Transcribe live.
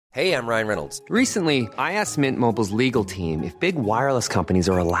Hey, I'm Ryan Reynolds. Recently, I asked Mint Mobile's legal team if big wireless companies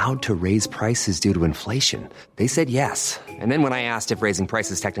are allowed to raise prices due to inflation. They said yes. And then when I asked if raising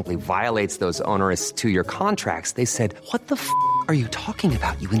prices technically violates those onerous two-year contracts, they said, "What the f*** are you talking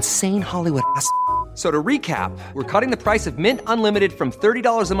about, you insane Hollywood ass?" So to recap, we're cutting the price of Mint Unlimited from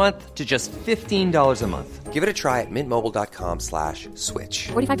 $30 a month to just $15 a month. Give it a try at mintmobile.com/switch.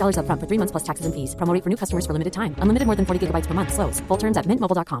 $45 up front for 3 months plus taxes and fees. Promo rate for new customers for limited time. Unlimited more than 40 gigabytes per month. Slows full terms at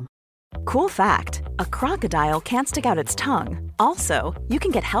mintmobile.com. Cool fact, a crocodile can't stick out its tongue. Also, you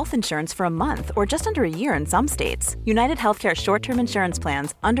can get health insurance for a month or just under a year in some states. United Healthcare short-term insurance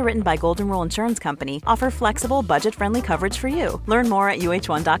plans, underwritten by Golden Rule Insurance Company, offer flexible, budget-friendly coverage for you. Learn more at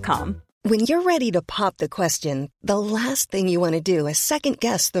uh1.com. When you're ready to pop the question, the last thing you want to do is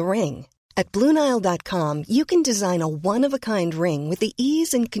second-guess the ring. At BlueNile.com, you can design a one-of-a-kind ring with the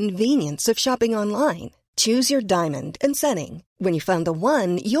ease and convenience of shopping online. Choose your diamond and setting. When you find the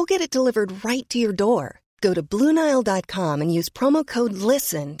one, you'll get it delivered right to your door. Go to BlueNile.com and use promo code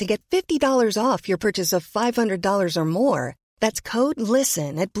LISTEN to get $50 off your purchase of $500 or more. That's code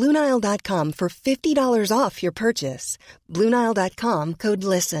LISTEN at BlueNile.com for $50 off your purchase. BlueNile.com, code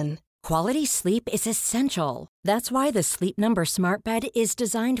LISTEN. Quality sleep is essential. That's why the Sleep Number Smart Bed is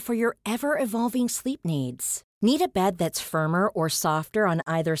designed for your ever-evolving sleep needs. Need a bed that's firmer or softer on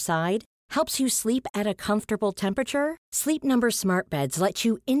either side? Helps you sleep at a comfortable temperature? Sleep Number Smart Beds let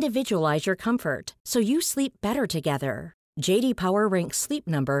you individualize your comfort, so you sleep better together. J.D. Power ranks Sleep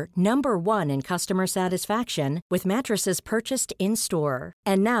Number number 1 in customer satisfaction with mattresses purchased in-store.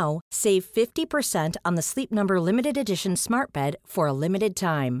 And now, save 50% on the Sleep Number Limited Edition Smart Bed for a limited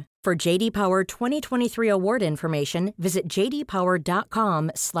time. For J.D. Power 2023 award information, visit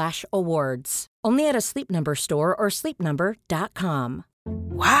jdpower.com/awards. Only at a Sleep Number store or sleepnumber.com.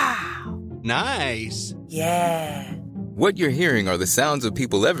 Wow. Nice. Yeah. What you're hearing are the sounds of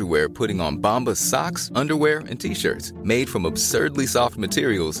people everywhere putting on Bombas socks, underwear, and T-shirts made from absurdly soft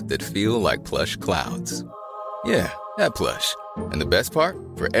materials that feel like plush clouds. Yeah, that plush. And the best part?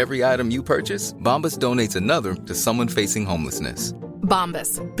 For every item you purchase, Bombas donates another to someone facing homelessness.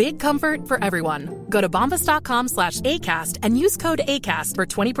 Bombas. Big comfort for everyone. Go to bombas.com/ACAST and use code ACAST for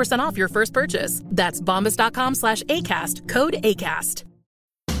 20% off your first purchase. That's bombas.com/ACAST. Code ACAST.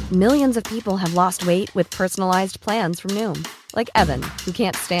 Millions of people have lost weight with personalized plans from Noom. Like Evan, who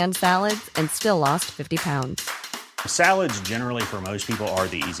can't stand salads and still lost 50 pounds. Salads generally for most people are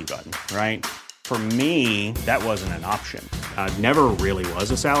the easy button, right? For me, that wasn't an option. I never really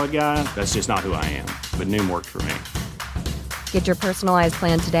was a salad guy. That's just not who I am. But Noom worked for me. Get your personalized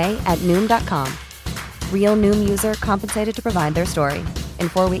plan today at Noom.com. Real Noom user compensated to provide their story. In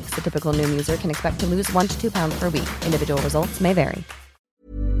 4 weeks, the typical Noom user can expect to lose 1 to 2 pounds per week. Individual results may vary.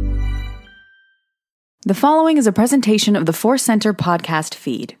 The following is a presentation of the Force Center podcast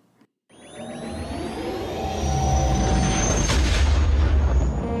feed.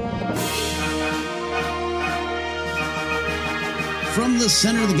 From the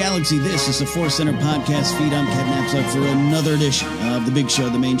center of the galaxy, this is the Force Center podcast feed. I'm Ken Napzok for another edition of the big show,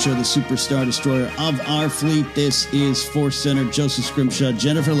 the main show, the superstar destroyer of our fleet. This is Force Center. Joseph Scrimshaw,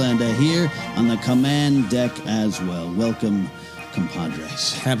 Jennifer Landa here on the command deck as well. Welcome,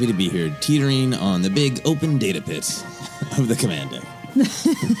 compadres. Happy to be here, teetering on the big open data pit of the command deck.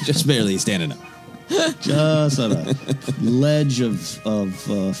 Just barely standing up. Just on a ledge of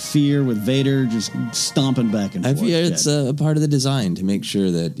fear with Vader just stomping back and forth. I feel it's a part of the design to make sure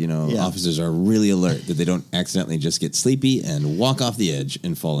that, officers are really alert, that they don't accidentally just get sleepy and walk off the edge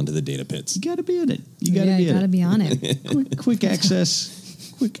and fall into the data pits. You got to be in it. You got to be on it. Quick access,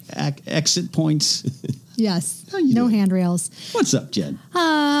 quick exit points. Yes. No handrails. What's up, Jen?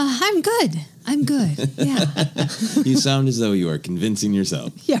 I'm good. Yeah. You sound as though you are convincing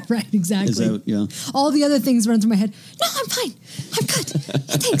yourself. Yeah, right. Exactly. Is that, yeah. All the other things run through my head. No, I'm fine. I'm good.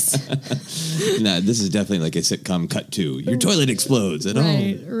 Thanks. No, this is definitely like a sitcom cut to. Your toilet explodes at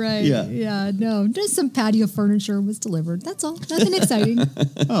home. Right. Yeah. No, just some patio furniture was delivered. That's all. Nothing exciting.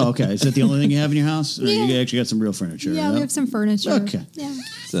 Oh, okay. Is that the only thing you have in your house? Or yeah. You actually got some real furniture? Yeah, we have some furniture. Okay. Yeah.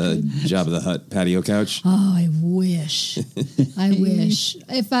 It's a Jabba the Hutt patio couch. Oh, I wish.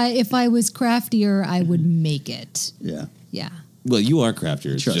 If I was craftier, I would make it. Yeah. Well, you are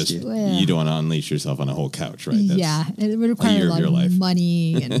craftier. It's just you don't want to unleash yourself on a whole couch, right? That's it would require a lot of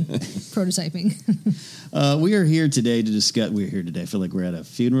money and prototyping. We are here today to discuss. We're here today. I feel like we're at a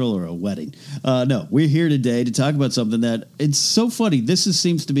funeral or a wedding. No, we're here today to talk about something that it's so funny. This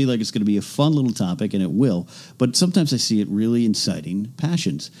seems to be like it's going to be a fun little topic, and it will. But sometimes I see it really inciting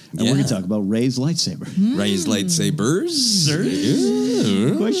passions, and we're going to talk about Rey's lightsaber. Rey's lightsabers.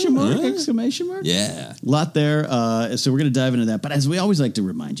 Question mark, exclamation mark. Yeah. A lot there. So we're going to dive into that. But as we always like to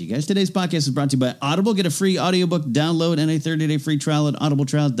remind you guys, today's podcast is brought to you by Audible. Get a free audiobook download and a 30-day free trial at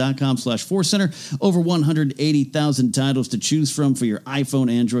audibletrial.com/4center. Over 180,000 titles to choose from for your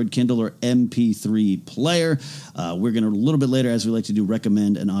iPhone, Android, Kindle, or MP3 player. We're going to, a little bit later, as we like to do,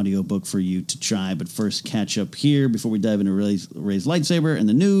 recommend an audiobook for you to try. But first, catch up here before we dive into Ray's lightsaber and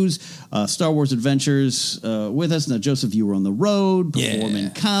the news. Star Wars Adventures with us. Now, Joseph, you were on the road,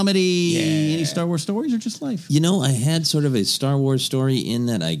 performing comedy. Any Star Wars stories or just life? You know, I had sort of a Star Wars story in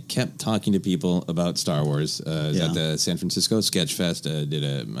that I kept talking to people about Star Wars. I was at the San Francisco Sketch Fest, did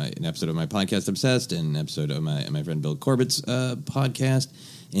an episode of my podcast, Obsessed, and an episode of my friend Bill Corbett's podcast.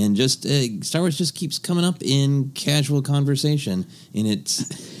 And just Star Wars just keeps coming up in casual conversation, and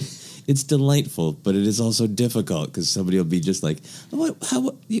it's delightful, but it is also difficult because somebody will be just like,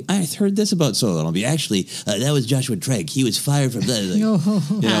 I heard this about Solo, and I'll be that was Joshua Trigg. He was fired from that. Like, you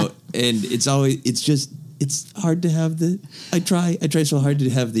know, and it's hard to have I try so hard to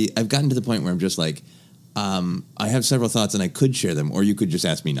have I've gotten to the point where I'm just like, I have several thoughts and I could share them, or you could just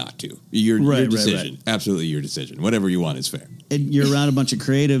ask me not to. Your decision. Right. Absolutely your decision. Whatever you want is fair. And you're around a bunch of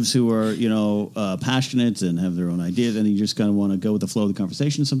creatives who are, passionate and have their own ideas, and you just kind of want to go with the flow of the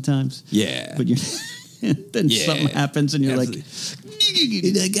conversation sometimes. Yeah. But then something happens and you're like,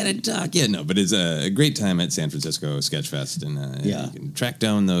 I gotta talk. Yeah, no, but it's a great time at San Francisco Sketch Fest, and you can track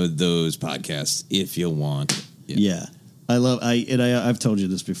down those podcasts if you want. Yeah. I've told you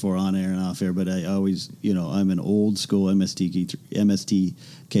this before on air and off air, but I always, I'm an old school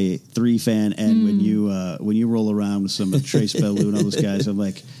MSTK3 fan, and when you roll around with some Trace Bellew and all those guys, I'm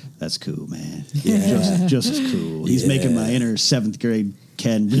like, that's cool, man. Yeah, just as cool. He's making my inner 7th grade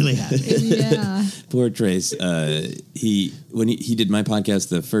Ken really happy. Yeah. Poor Trace. He did my podcast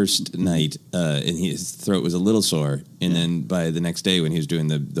the first night, and his throat was a little sore, and then by the next day when he was doing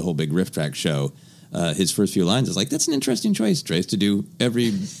the whole big Riff Track show, his first few lines is like, that's an interesting choice, Trace, to do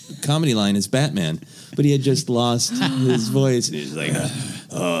every comedy line as Batman. But he had just lost his voice. And he's like,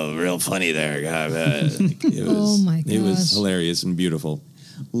 real funny there. Oh, my gosh. It was hilarious and beautiful.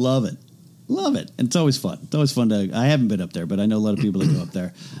 Love it. And it's always fun. It's always fun I haven't been up there, but I know a lot of people that go up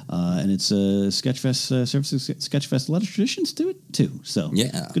there. And it's a Sketchfest, Sketchfest, a lot of traditions to it, too. So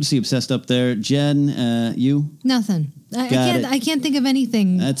yeah, good to see Obsessed up there. Jen, you? Nothing. I can't think of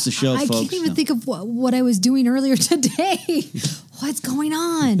anything. That's the show, folks. I can't even think of what I was doing earlier today. What's going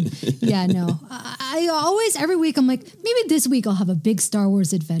on? Yeah, no. I always, every week, I'm like, maybe this week I'll have a big Star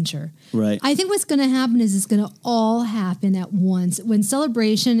Wars adventure. Right. I think what's going to happen is it's going to all happen at once. When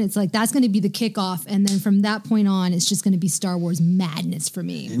Celebration, it's like, that's going to be the kickoff. And then from that point on, it's just going to be Star Wars madness for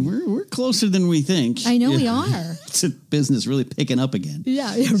me. And we're closer than we think. I know we are. It's a business really picking up again.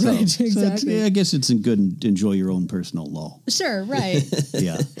 Yeah, right. Exactly. I guess it's good to enjoy your own personal lull. Sure, right.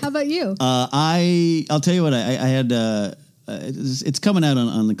 Yeah. How about you? I'll tell you what, I had... it's coming out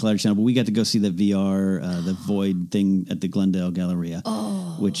on the Collider channel, but we got to go see the VR, the Void thing at the Glendale Galleria,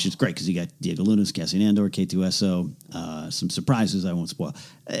 which is great because you got Diego Luna, Cassian Andor, K2SO, some surprises I won't spoil.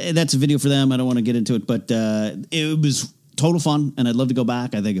 That's a video for them. I don't want to get into it, but it was total fun, and I'd love to go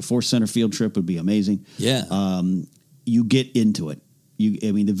back. I think a Force Center field trip would be amazing. Yeah. You get into it.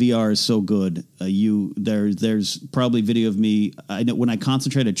 The VR is so good. There's probably video of me. I know when I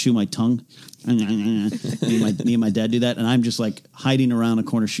concentrate, I chew my tongue. me and my dad do that, and I'm just like hiding around a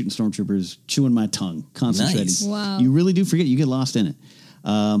corner shooting stormtroopers, chewing my tongue, concentrating. Nice. Wow. You really do forget. You get lost in it.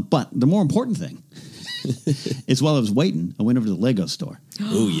 But the more important thing is while I was waiting, I went over to the Lego store.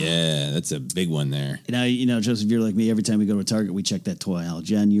 Oh yeah, that's a big one there. Now, Joseph, you're like me. Every time we go to a Target, we check that toy aisle.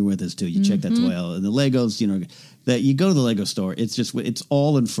 Jen, you're with us too. You check that toy aisle, and the Legos. That you go to the Lego store, it's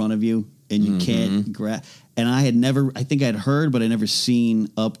all in front of you, and you can't grab. And I think I'd heard, but I never seen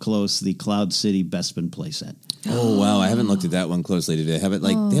up close the Cloud City Bespin playset. Oh wow, I haven't looked at that one closely. Do they have it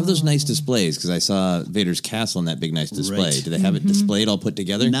they have those nice displays? Because I saw Vader's castle in that big nice display. Right. Do they have it displayed all put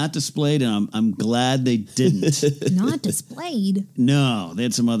together? Not displayed, and I'm glad they didn't. Not displayed. No, they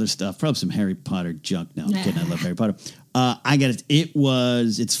had some other stuff, probably some Harry Potter junk. No, I'm kidding. I love Harry Potter. I got it.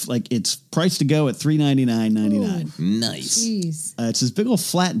 It's priced to go at $399.99. Nice. Jeez. It's this big old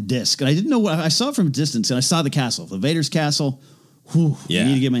flat disc, and I didn't know what I saw it from a distance, and I saw the castle, the Vader's castle. Whew, yeah, I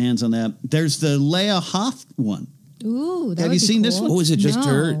need to get my hands on that. There's the Leia Hoth one. Ooh, that have you seen this one? Oh, is it just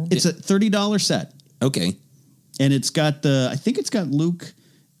her? It's a $30 set. Okay, and it's got I think it's got Luke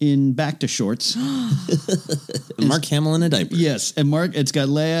in back to shorts. Mark Hamill in a diaper. Yes, and it's got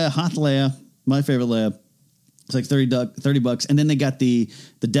Hoth Leia, my favorite Leia. It's like $30, and then they got the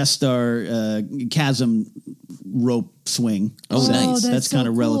Death Star chasm rope swing. Oh, nice! That's kind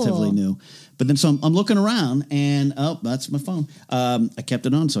of relatively new. But then so I'm looking around, and that's my phone. I kept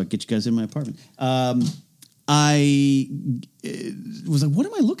it on so I could get you guys in my apartment. I was like, what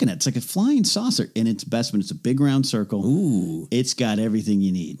am I looking at? It's like a flying saucer, and it's Bestman. It's a big round circle. Ooh. It's got everything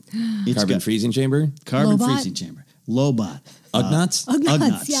you need. It's Carbon freezing chamber? Carbon Lobot? freezing chamber. Lobot. Ugnaughts?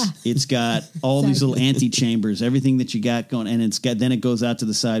 Ugnaughts, yeah. It's got all these little anti-chambers, everything that you got going, and then it goes out to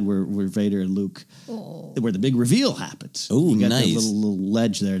the side where Vader and Luke, where the big reveal happens. Oh, you got nice. that little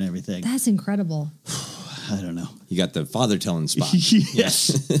ledge there and everything. That's incredible. I don't know. You got the father telling spot.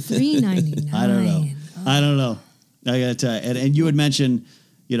 Yes. $3.99. I don't know. I gotta tell you, and you had mentioned,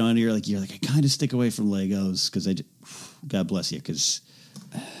 and you're like, I kind of stick away from Legos because God bless you, because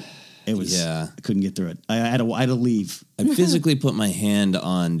it was, I couldn't get through it. I had to leave. I physically put my hand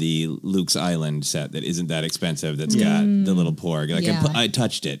on the Luke's Island set that isn't that expensive. That's got the little porg. Like I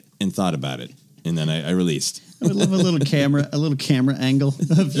touched it and thought about it, and then I released. I would love a little camera angle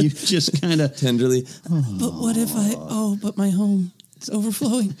of you just kind of tenderly. But what if but my home. It's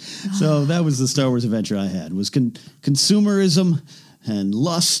overflowing. So that was the Star Wars adventure I had. Was consumerism and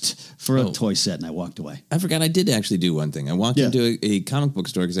lust for a toy set, and I walked away. I forgot I did actually do one thing. I walked into a comic book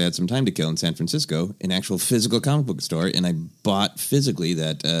store because I had some time to kill in San Francisco, an actual physical comic book store, and I bought physically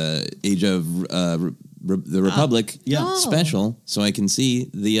that Age of the Republic special, so I can see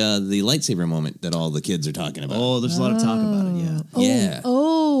the lightsaber moment that all the kids are talking about. Oh, there's a lot of talk about it.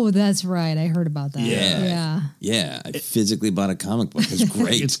 Oh, that's right. I heard about that. Yeah. I physically bought a comic book. It's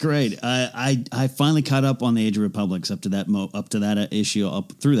great. It's great. I finally caught up on the Age of Republics up to that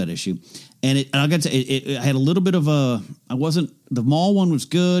issue, and I got to. I had a little bit of a. The Maul one was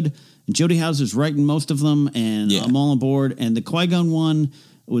good, and Jody Houser's writing most of them, and I'm all on board. And the Qui-Gon one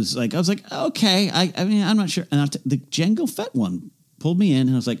was like, I was like, okay. I mean, I'm not sure. And the Jango Fett one pulled me in,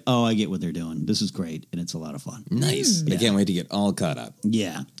 and I was like, oh, I get what they're doing. This is great, and it's a lot of fun. Nice. I can't wait to get all caught up.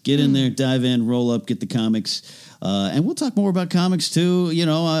 Yeah. Get in there, dive in, roll up, get the comics. And we'll talk more about comics, too.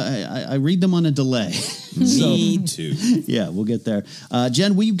 I read them on a delay. Me too. Yeah, we'll get there.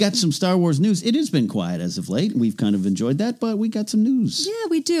 Jen, we've got some Star Wars news. It has been quiet as of late. We've kind of enjoyed that, but we got some news. Yeah,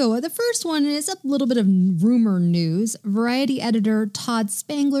 we do. The first one is a little bit of rumor news. Variety editor Todd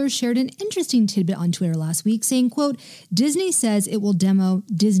Spangler shared an interesting tidbit on Twitter last week saying, quote, Disney says it will demo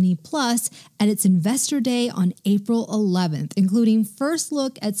Disney Plus at its Investor Day on April 11th, including first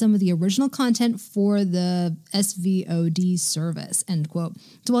look at some of the original content for the SVOD service, end quote.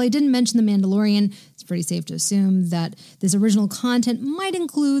 So while he didn't mention The Mandalorian, it's pretty safe to assume that this original content might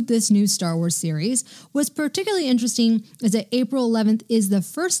include this new Star Wars series. What's particularly interesting is that April 11th is the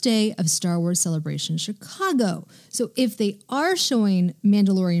first day of Star Wars Celebration Chicago. So if they are showing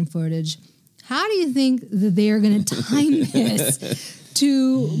Mandalorian footage, how do you think that they are going to time this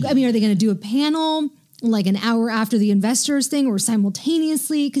are they going to do a panel like an hour after the investors thing or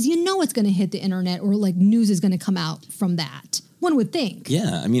simultaneously? Because it's going to hit the internet or like news is going to come out from that. One would think.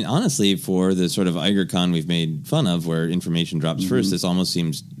 Yeah. I mean, honestly, for the sort of IgerCon we've made fun of where information drops first, this almost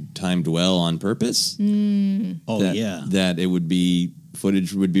seems timed well on purpose. That it would be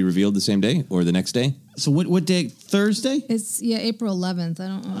footage would be revealed the same day or the next day. So what day? Thursday? It's April 11th. I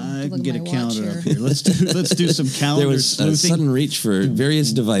don't know. I can get a calendar up here. Let's do some calendar. There was sleuthing. a sudden reach for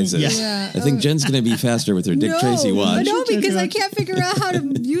various devices. Yeah. I think Jen's going to be faster with her Dick Tracy watch. No, because I can't figure out how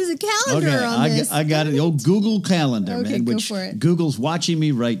to use a calendar on this. I got it. Old Google Calendar, okay, man. go Which for it. Google's watching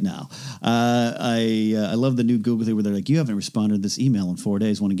me right now. I love the new Google thing where they're like, you haven't responded to this email in 4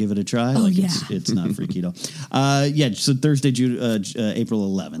 days. Want to give it a try? It's not freaky at all. So Thursday, April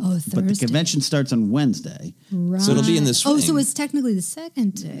 11th. Oh, Thursday. But the convention starts on Wednesday. Right. So it'll be in the spring. Oh, so it's technically the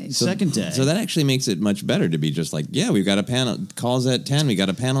second day. Second day. So that actually makes it much better to be just like, we've got a panel. Calls at 10. We got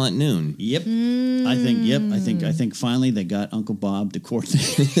a panel at noon. Yep. I think finally they got Uncle Bob to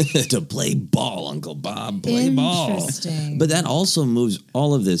coordinate to play ball. Uncle Bob play ball. Interesting. But that also moves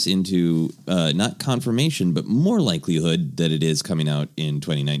all of this into not confirmation, but more likelihood that it is coming out in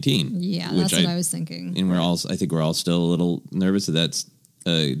 2019. Yeah, that's what I was thinking. And I think we're all still a little nervous that's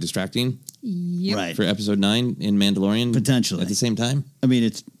distracting. Yep. Right. For episode 9 in Mandalorian. Potentially. At the same time. I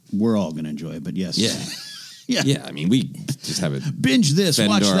mean, we're all going to enjoy it, but yes. Yeah. Yeah, I mean, we just have it. Binge this,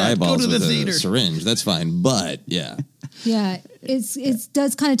 watch that, go to the with theater. A syringe, that's fine, but yeah. Yeah, it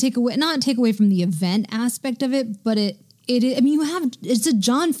does kind of not take away from the event aspect of it, but it's a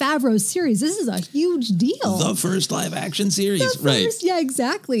Jon Favreau series. This is a huge deal. The first live action series, right? Yeah,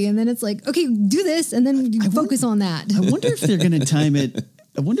 exactly. And then it's like, okay, do this, and then you focus on that. I wonder if they're going to time it.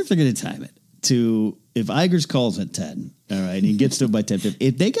 To if Iger's calls at 10, all right, and he gets to it by 10.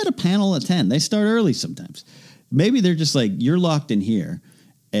 If they got a panel at 10, they start early sometimes. Maybe they're just like, you're locked in here,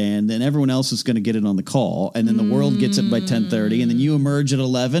 and then everyone else is going to get it on the call, and then the world gets it by 10:30, and then you emerge at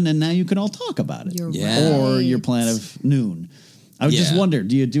 11, and now you can all talk about it. Or your plan of noon. I would just wonder,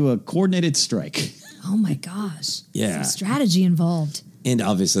 do you do a coordinated strike? Oh my gosh. Yeah. Some strategy involved. And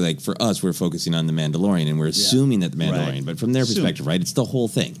obviously, like for us, we're focusing on The Mandalorian, and we're assuming that The Mandalorian, but from their perspective, right, it's the whole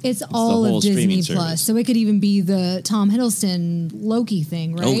thing. It's all of Disney Plus, so it could even be the Tom Hiddleston Loki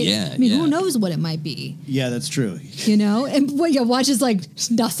thing, right? Oh, yeah. I mean, who knows what it might be? Yeah, that's true. You know? And what you watch is like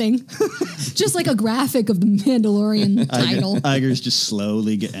nothing. Just like a graphic of the Mandalorian title. Iger's just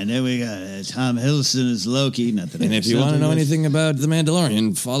slowly and then we got Tom Hiddleston as Loki. Nothing. And if you want to know anything about The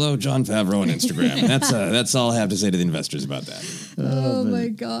Mandalorian, follow Jon Favreau on Instagram. That's all I have to say to the investors about that. Oh my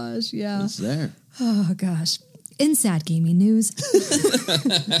gosh, yeah. It's there. Oh gosh. In sad gaming news,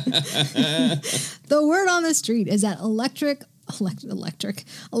 the word on the street is that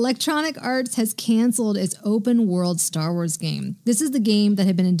Electronic Arts has canceled its open world Star Wars game. This is the game that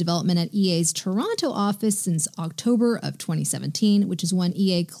had been in development at EA's Toronto office since October of 2017, which is when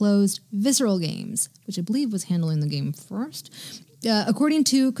EA closed Visceral Games, which I believe was handling the game first. According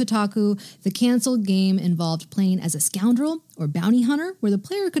to Kotaku, the canceled game involved playing as a scoundrel or bounty hunter, where the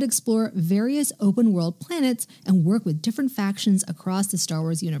player could explore various open-world planets and work with different factions across the Star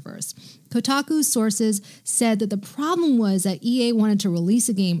Wars universe. Kotaku's sources said that the problem was that EA wanted to release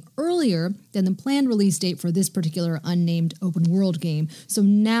a game earlier than the planned release date for this particular unnamed open-world game, so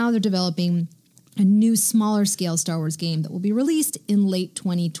now they're developing a new smaller scale Star Wars game that will be released in late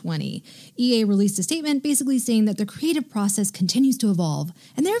 2020. EA released a statement basically saying that the creative process continues to evolve,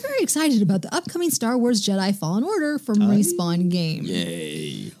 and they're very excited about the upcoming Star Wars Jedi Fallen Order from Respawn game.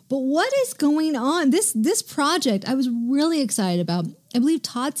 Yay. But what is going on? This project I was really excited about. I believe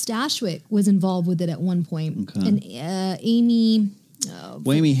Todd Stashwick was involved with it at one point. Okay. And Amy...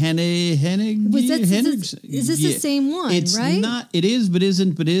 Wamie Hennig. Is this the same one? It's right? not. It is, but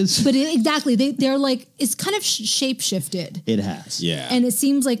isn't. But is. But exactly, they're like it's kind of shape shifted. It has, yeah, and it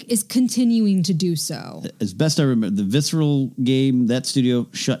seems like it's continuing to do so. As best I remember, the Visceral game, that studio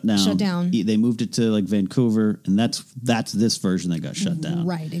shut down. They moved it to like Vancouver, and that's this version that got shut down.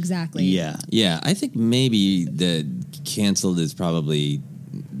 Right, exactly. Yeah. I think maybe the canceled is probably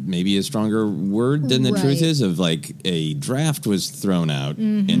maybe a stronger word than the truth is, of like a draft was thrown out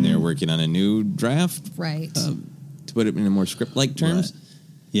and they're working on a new draft. Right. To put it in a more script-like terms. Right.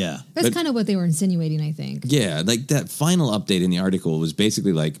 Yeah. That's kind of what they were insinuating, I think. Yeah, like that final update in the article was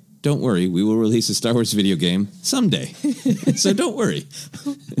basically like, don't worry, we will release a Star Wars video game someday. So don't worry.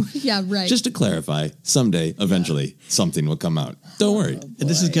 Yeah, right. Just to clarify, someday, eventually, something will come out. Don't worry. And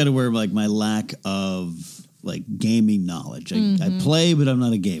this is kind of where like my lack of like gaming knowledge. I play, but I'm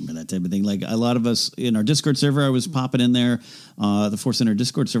not a gamer, that type of thing. Like a lot of us in our Discord server, I was popping in there, the Force Center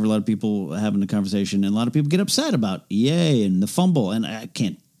Discord server, a lot of people having a conversation, and a lot of people get upset about EA and the fumble, and I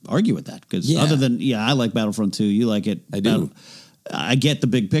can't argue with that, because other than, I like Battlefront 2, you like it. I do. I get the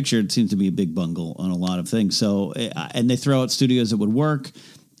big picture. It seems to be a big bungle on a lot of things. So, and they throw out studios that would work,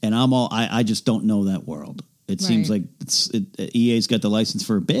 and I just don't know that world. It seems like EA's got the license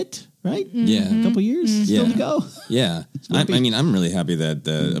for a bit, right? Yeah. A couple years still to go. Yeah. I mean, I'm really happy that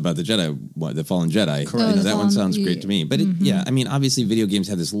about the Jedi, the Fallen Jedi. That one sounds great to me. But I mean, obviously video games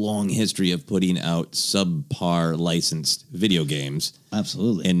have this long history of putting out subpar licensed video games.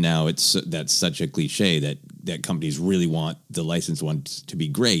 Absolutely. And now that's such a cliche that companies really want the licensed ones to be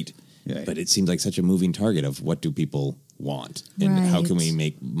great. Right. But it seems like such a moving target of what do people want and how can we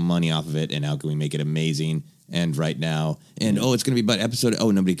make money off of it and how can we make it amazing. And right now, it's going to be about episode.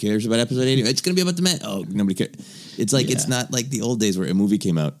 Oh, nobody cares about episode 80. It's going to be about the man. Oh, nobody cares. It's like it's not like the old days where a movie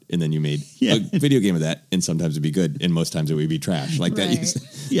came out and then you made a video game of that, and sometimes it'd be good, and most times it would be trash. Like that.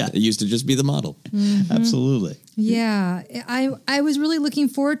 It used to just be the model. Absolutely. Yeah, I was really looking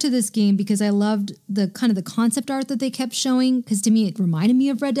forward to this game because I loved the kind of the concept art that they kept showing, because to me it reminded me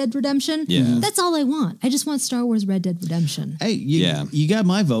of Red Dead Redemption. Yeah. That's all I want. I just want Star Wars Red Dead Redemption. Hey, you got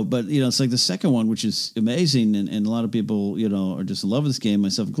my vote, but it's like the second one, which is amazing, and a lot of people are just in love with this game,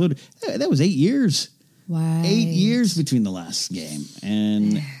 myself included. Hey, that was 8 years. Wow. 8 years between the last game,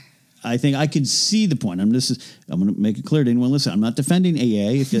 and I think I could see the point. I'm going to make it clear to anyone listening. I'm not defending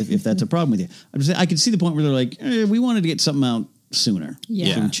EA if that's a problem with you. I'm just saying I could see the point where they're like, we wanted to get something out sooner.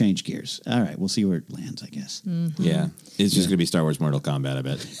 Yeah. So we change gears. All right, we'll see where it lands, I guess. Yeah. It's just going to be Star Wars Mortal Kombat, I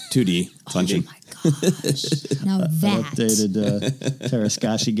bet. 2D punching. Oh my gosh. Now that. Updated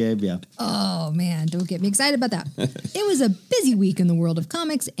Tarasakashi game, yeah. Oh man, don't get me excited about that. It was a busy week in the world of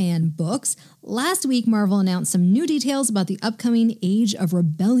comics and books. Last week, Marvel announced some new details about the upcoming Age of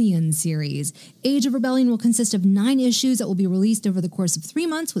Rebellion series. Age of Rebellion will consist of 9 issues that will be released over the course of 3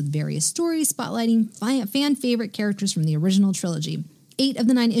 months, with various stories spotlighting fan favorite characters from the original trilogy. 8 of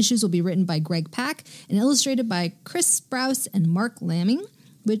the 9 issues will be written by Greg Pak and illustrated by Chris Sprouse and Mark Lamming,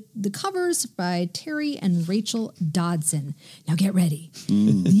 with the covers by Terry and Rachel Dodson. Now get ready.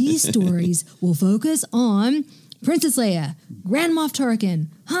 These stories will focus on Princess Leia, Grand Moff Tarkin,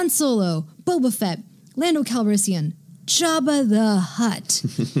 Han Solo, Boba Fett, Lando Calrissian, Jabba the Hutt,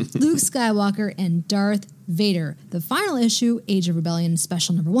 Luke Skywalker, and Darth Vader. The final issue, Age of Rebellion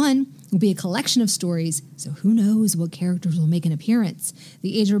Special Number 1, will be a collection of stories, so who knows what characters will make an appearance.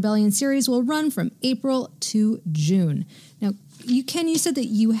 The Age of Rebellion series will run from April to June. Now, you said that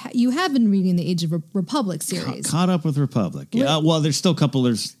you have been reading the Age of Republic series. Caught up with Republic. Yeah, well, there's still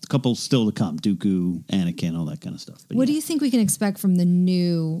there's a couple still to come. Dooku, Anakin, all that kind of stuff. But what do you think we can expect from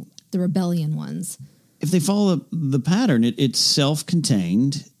the Rebellion ones? If they follow the pattern, it's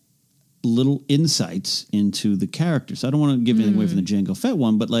self-contained little insights into the characters. I don't want to give anything away from the Jango Fett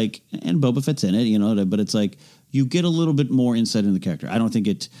one, but and Boba Fett's in it, but it's like you get a little bit more insight into the character. I don't think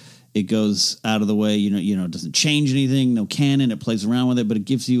it goes out of the way, it doesn't change anything, no canon, it plays around with it, but it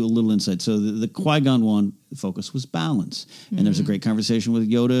gives you a little insight. So the Qui-Gon one, the focus was balance. And there's a great conversation with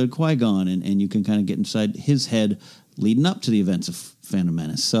Yoda and Qui-Gon, and you can kind of get inside his head leading up to the events of Phantom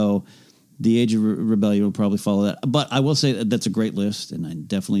Menace. So the Age of Rebellion will probably follow that. But I will say that's a great list, and I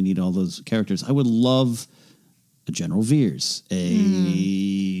definitely need all those characters. I would love a General Veers,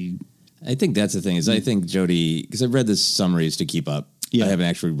 I think that's the thing, is I think Jody, because I've read the summaries to keep up. Yeah. I haven't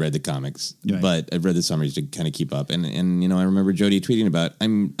actually read the comics, but I've read the summaries to kind of keep up. And I remember Jody tweeting about,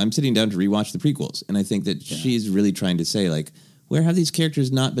 I'm sitting down to rewatch the prequels, and I think that she's really trying to say, where have these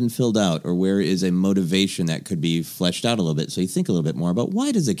characters not been filled out, or where is a motivation that could be fleshed out a little bit, so you think a little bit more about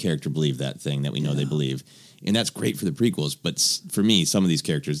why does a character believe that thing that we know they believe. And that's great for the prequels, but for me, some of these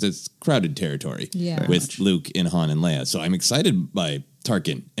characters, that's crowded territory with Luke and Han and Leia. So I'm excited by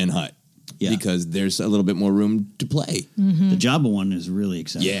Tarkin and Hutt. Yeah. Because there's a little bit more room to play. The Jabba one is really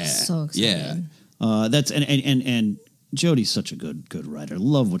exciting. Yeah, so exciting. Yeah, that's and Jodie's such a good writer.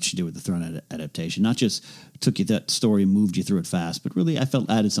 Love what she did with the Throne adaptation. Not just took you that story and moved you through it fast, but really I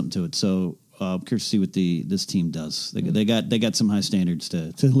felt added something to it. So I'm curious to see what this team does. They got some high standards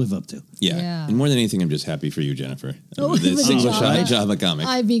to live up to. Yeah. And more than anything, I'm just happy for you, Jennifer. The single shot Jabba comic.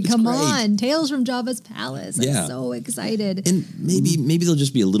 I mean, come on, Tales from Jabba's Palace. I'm so excited. And maybe there'll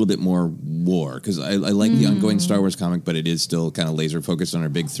just be a little bit more war, because I like the ongoing Star Wars comic, but it is still kind of laser focused on our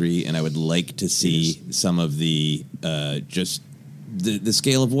big three, and I would like to see some of the just the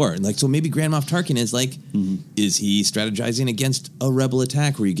scale of war. So maybe Grand Moff Tarkin is is he strategizing against a rebel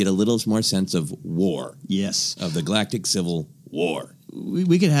attack, where you get a little more sense of war? Yes. Of the Galactic Civil War.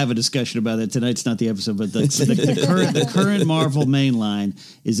 We could have a discussion about that. Tonight's not the episode, but the current Marvel mainline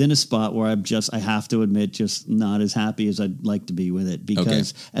is in a spot where I have to admit, just not as happy as I'd like to be with it,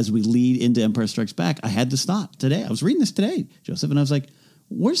 because as we lead into Empire Strikes Back, I had to stop today. I was reading this today, Joseph, and I was like,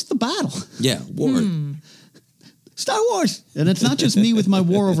 where's the battle? Yeah, war. Star Wars. And it's not just me with my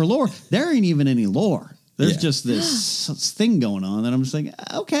war over lore. There ain't even any lore. There's just this thing going on that I'm just like,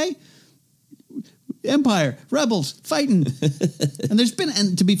 okay, Empire, rebels, fighting.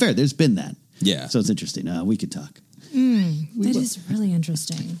 And to be fair, there's been that. Yeah. So it's interesting. We could talk. That is really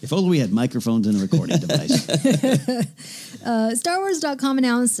interesting. If only we had microphones and a recording device. StarWars.com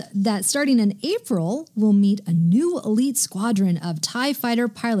announced that starting in April, we'll meet a new elite squadron of TIE fighter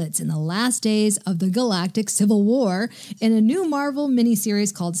pilots in the last days of the Galactic Civil War in a new Marvel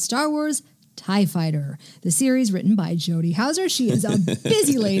miniseries called Star Wars TIE Fighter. The series, written by Jody Houser, she is a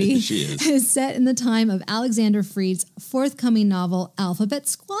busy lady, she is set in the time of Alexander Freed's forthcoming novel Alphabet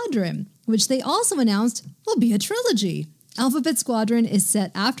Squadron, which they also announced will be a trilogy. Alphabet Squadron is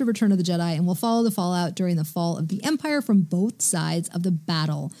set after Return of the Jedi and will follow the fallout during the fall of the Empire from both sides of the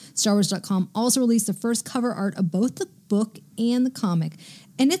battle. StarWars.com also released the first cover art of both the book and the comic,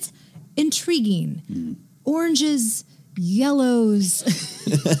 and it's intriguing. Oranges, yellows.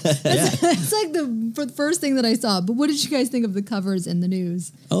 It's like the first thing that I saw. But what did you guys think of the covers in the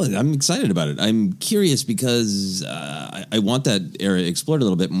news? Oh, I'm excited about it. I'm curious because I want that era explored a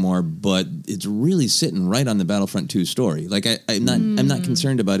little bit more, but it's really sitting right on the Battlefront 2 story. I'm not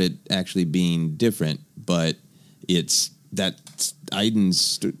concerned about it actually being different, but it's that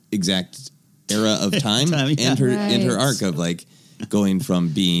Iden's exact era of time, and her arc of going from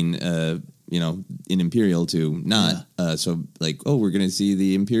being in Imperial to not. So we're going to see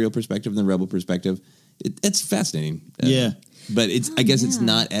the Imperial perspective and the Rebel perspective. It's fascinating. But I guess it's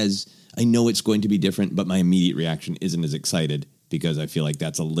not as, I know it's going to be different, but my immediate reaction isn't as excited because I feel like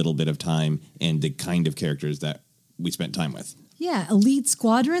that's a little bit of time and the kind of characters that we spent time with. Yeah, Elite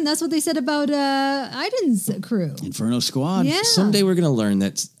Squadron. That's what they said about Iden's crew. Inferno Squad. Yeah. Someday we're going to learn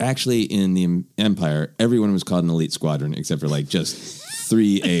that actually in the Empire, everyone was called an Elite Squadron except for just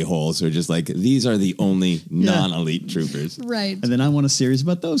 3 a-holes who are just like, these are the only non-elite troopers. Right. And then I want a series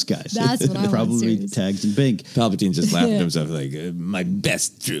about those guys. That's what I want. Probably tagged in pink. Palpatine just laughed at himself like, my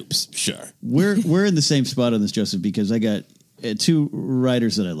best troops, sure. We're in the same spot on this, Joseph, because I got 2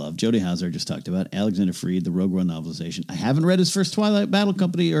 writers that I love. Jody Hauser, I just talked about. Alexander Freed, the Rogue One novelization. I haven't read his first Twilight Battle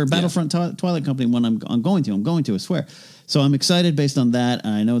Company or Battlefront Twilight Company one. I'm going to, I swear. So I'm excited based on that.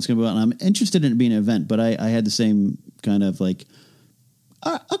 And I know it's going to be out, and I'm interested in it being an event, but I had the same kind of like,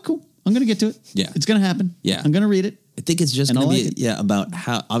 cool. I'm going to get to it. Yeah. It's going to happen. Yeah. I'm going to read it. I think it's just going to be about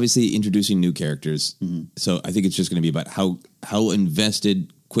how, obviously introducing new characters. Mm-hmm. So I think it's just going to be about how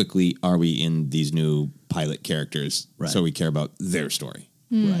invested quickly are we in these new pilot characters, so we care about their story.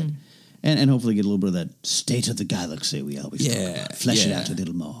 Right. And hopefully get a little bit of that state of the galaxy we always talk about. Flesh it out a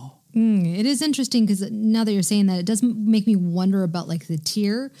little more. It is interesting because now that you're saying that, it does make me wonder about like the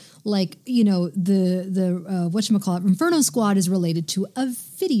tier. Like, you know, the whatchamacallit, Inferno Squad is related to a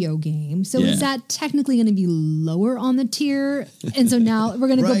video game. So is that technically going to be lower on the tier? And so now we're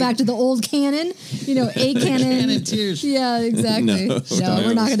going to go back to the old canon, you know, A canon. Canon tiers. Yeah, exactly. No,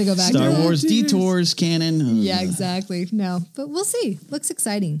 we're not going to go back to Star that. Wars detours canon. Yeah, exactly. No, but we'll see. Looks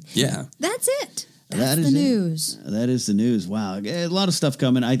exciting. Yeah. That's it. That's the news. That is the news. Wow. A lot of stuff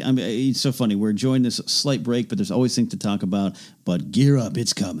coming. It's so funny. We're enjoying this slight break, but there's always things to talk about. But gear up.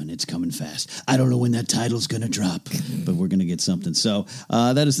 It's coming. It's coming fast. I don't know when that title's going to drop, but we're going to get something. So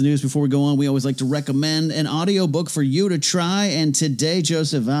that is the news. Before we go on, we always like to recommend an audiobook for you to try. And today,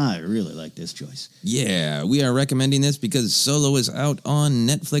 Joseph, I really like this choice. Yeah, we are recommending this because Solo is out on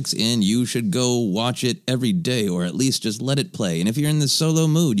Netflix and you should go watch it every day, or at least just let it play. And if you're in the Solo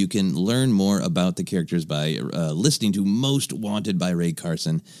mood, you can learn more about the characters by listening to Most Wanted by Ray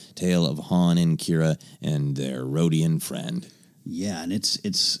Carson, tale of Han and Kira and their Rodian friend. Yeah, and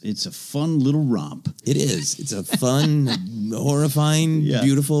it's a fun little romp. It is. It's a fun, horrifying,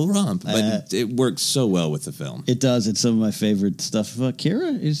 beautiful romp. But it works so well with the film. It does. It's some of my favorite stuff.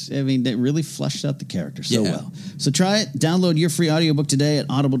 Kira they really fleshed out the character so well. So try it. Download your free audiobook today at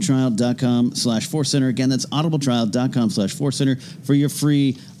audibletrial.com/4center. Again, that's audibletrial.com/4center for your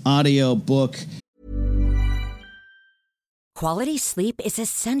free audiobook. Quality sleep is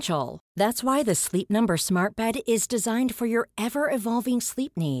essential. That's why the Sleep Number Smart Bed is designed for your ever-evolving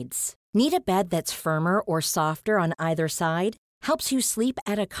sleep needs. Need a bed that's firmer or softer on either side? Helps you sleep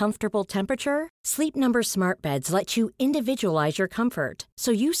at a comfortable temperature? Sleep Number Smart Beds let you individualize your comfort, so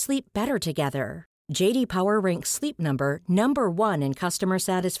you sleep better together. J.D. Power ranks Sleep Number number 1 in customer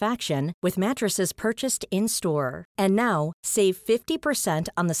satisfaction with mattresses purchased in-store. And now, save 50%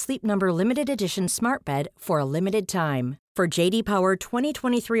 on the Sleep Number Limited Edition Smart Bed for a limited time. For J.D. Power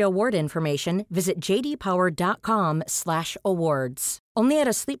 2023 award information, visit jdpower.com/awards. Only at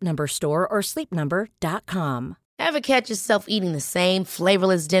a Sleep Number store or sleepnumber.com. Ever catch yourself eating the same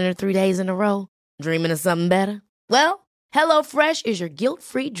flavorless dinner 3 days in a row? Dreaming of something better? Well, HelloFresh is your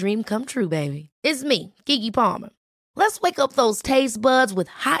guilt-free dream come true, baby. It's me, Keke Palmer. Let's wake up those taste buds with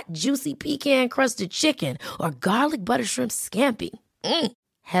hot, juicy pecan-crusted chicken or garlic butter shrimp scampi.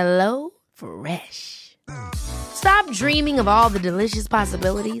 HelloFresh. Stop dreaming of all the delicious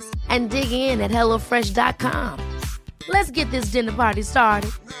possibilities and dig in at HelloFresh.com. Let's get this dinner party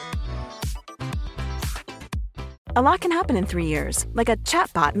started. A lot can happen in 3 years, like a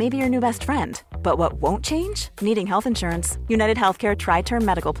chatbot may be your new best friend. But what won't change? Needing health insurance. United Healthcare Tri-Term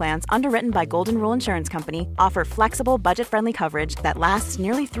Medical Plans, underwritten by Golden Rule Insurance Company, offer flexible, budget-friendly coverage that lasts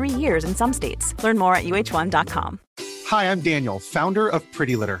nearly 3 years in some states. Learn more at uh1.com. Hi, I'm Daniel, founder of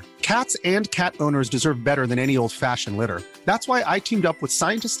Pretty Litter. Cats and cat owners deserve better than any old-fashioned litter. That's why I teamed up with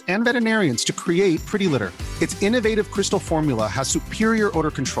scientists and veterinarians to create Pretty Litter. Its innovative crystal formula has superior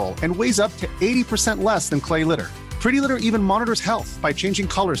odor control and weighs up to 80% less than clay litter. Pretty Litter even monitors health by changing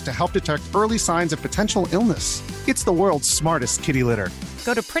colors to help detect early signs of potential illness. It's the world's smartest kitty litter.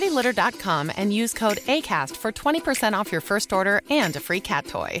 Go to prettylitter.com and use code ACAST for 20% off your first order and a free cat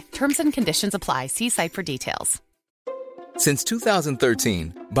toy. Terms and conditions apply. See site for details. Since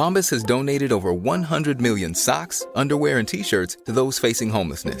 2013, Bombas has donated over 100 million socks, underwear, and T-shirts to those facing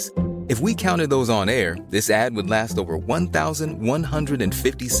homelessness. If we counted those on air, this ad would last over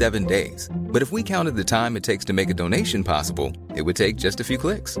 1,157 days. But if we counted the time it takes to make a donation possible, it would take just a few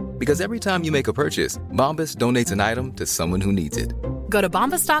clicks. Because every time you make a purchase, Bombas donates an item to someone who needs it. Go to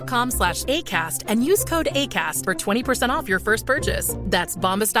bombas.com/ACAST and use code ACAST for 20% off your first purchase. That's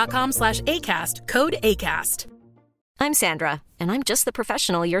bombas.com/ACAST, code ACAST. I'm Sandra, and I'm just the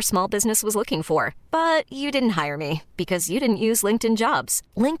professional your small business was looking for. But you didn't hire me because you didn't use LinkedIn Jobs.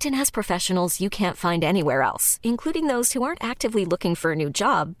 LinkedIn has professionals you can't find anywhere else, including those who aren't actively looking for a new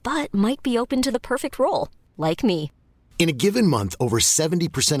job, but might be open to the perfect role, like me. In a given month, over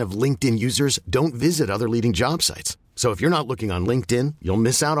 70% of LinkedIn users don't visit other leading job sites. So if you're not looking on LinkedIn, you'll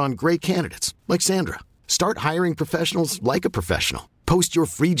miss out on great candidates like Sandra. Start hiring professionals like a professional. Post your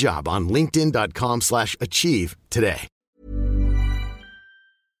free job on linkedin.com/achieve today.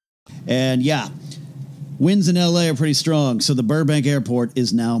 And yeah, winds in LA are pretty strong. So the Burbank Airport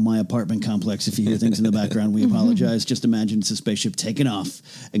is now my apartment complex. If you hear things in the background, we apologize. Just imagine it's a spaceship taking off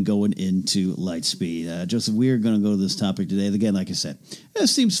and going into light speed. Joseph, we're going to go to this topic today. Again, like I said, it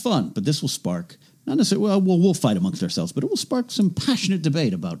seems fun, but this will spark, not necessarily, we'll fight amongst ourselves, but it will spark some passionate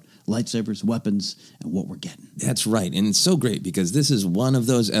debate about lightsabers, weapons, and what we're getting. That's right. And it's so great because this is one of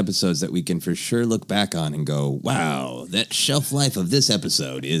those episodes that we can for sure look back on and go, wow, that shelf life of this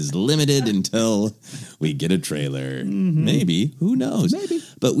episode is limited until we get a trailer. Mm-hmm. Maybe. Who knows? Maybe.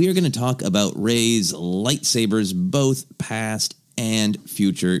 But we are going to talk about Rey's lightsabers, both past and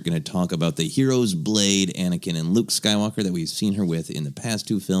future. Going to talk about the hero's blade, Anakin and Luke Skywalker, that we've seen her with in the past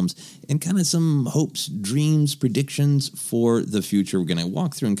two films, and kind of some hopes, dreams, predictions for the future. We're going to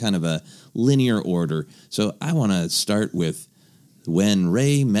walk through in kind of a linear order. So I want to start with when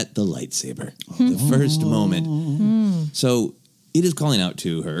Rey met the lightsaber, the first moment. So it is calling out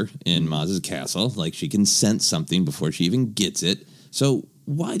to her in Maz's castle, like she can sense something before she even gets it. So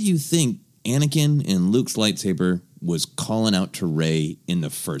why do you think Anakin and Luke's lightsaber was calling out to Rey in the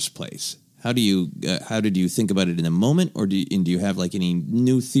first place? How did you think about it in the moment, or do you have like any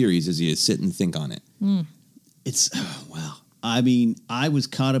new theories as you sit and think on it? It's wow. I mean, I was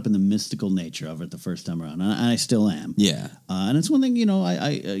caught up in the mystical nature of it the first time around, and I still am. Yeah, and it's one thing,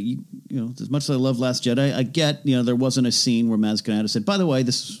 as much as I love Last Jedi, I get, there wasn't a scene where Maz Kanata said, "By the way,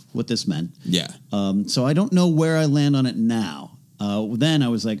 this is what this meant." Yeah. So I don't know where I land on it now. Then I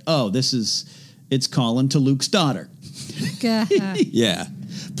was like, oh, it's calling to Luke's daughter. Yeah.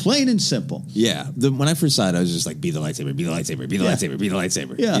 Plain and simple. Yeah. When I first saw it, I was just like, be the lightsaber, be the lightsaber, be the lightsaber, be the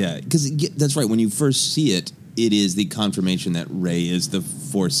lightsaber. Yeah. Because that's right. When you first see it, it is the confirmation that Rey is the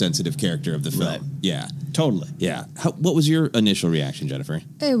Force-sensitive character of the film. Right. Yeah. Totally. Yeah. What was your initial reaction, Jennifer?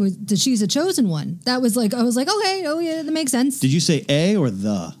 It was that she's a chosen one. That was like, I was like, okay, oh yeah, that makes sense. Did you say a or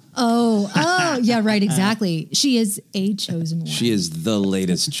the? Oh, yeah, right, exactly. She is a chosen one. She is the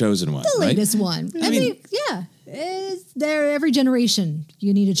latest chosen one. The latest one. I mean, yeah. It's there every generation.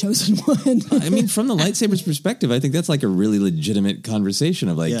 You need a chosen one. I mean, from the lightsaber's perspective, I think that's like a really legitimate conversation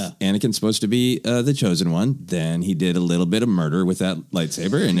of like, Anakin's supposed to be the chosen one. Then he did a little bit of murder with that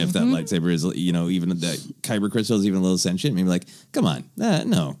lightsaber. And if that lightsaber is, even the kyber crystal is even a little sentient, maybe like, come on,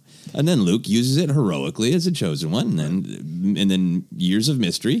 no. And then Luke uses it heroically as a chosen one. And then years of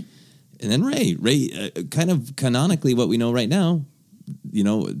mystery. And then Rey, kind of canonically what we know right now,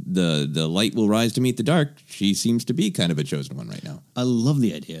 the light will rise to meet the dark. She seems to be kind of a chosen one right now. I love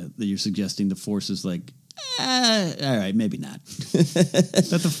the idea that you're suggesting the Force is like, all right, maybe not.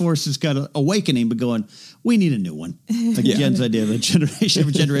 That the Force is kind of awakening, but going, we need a new one. Like Jen's idea of a generation.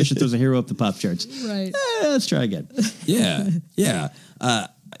 Every generation throws a hero up the pop charts. Right. Let's try again. Yeah.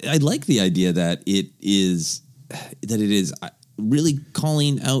 I like the idea that it is really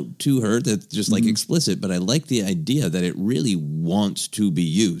calling out to her. That's just like explicit, but I like the idea that it really wants to be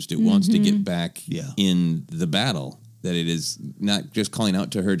used. It wants to get back in the battle, that it is not just calling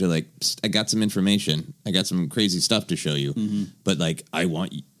out to her to like, I got some information, I got some crazy stuff to show you, but like, I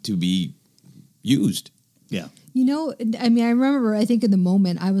want to be used. Yeah. I mean, I remember, I think in the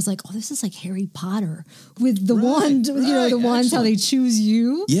moment, I was like, oh, this is like Harry Potter with the wand, the wands, how they choose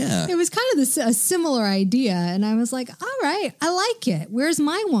you. Yeah. It was kind of a similar idea. And I was like, all right, I like it. Where's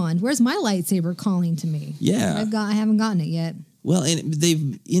my wand? Where's my lightsaber calling to me? Yeah. I haven't gotten it yet. Well, and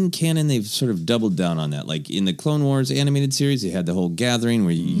in canon, they've sort of doubled down on that. Like in the Clone Wars animated series, they had the whole gathering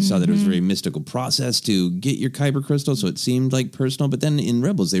where you saw that it was a very mystical process to get your kyber crystal. So it seemed like personal. But then in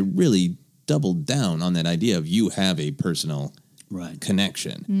Rebels, they really doubled down on that idea of you have a personal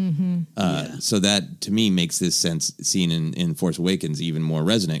connection. So that, to me, makes this sense seen in Force Awakens even more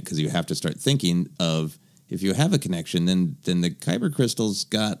resonant, because you have to start thinking of, if you have a connection, then the kyber crystal's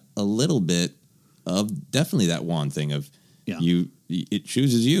got a little bit of definitely that wand thing of it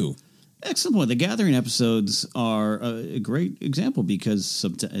chooses you. Excellent point. The Gathering episodes are a great example, because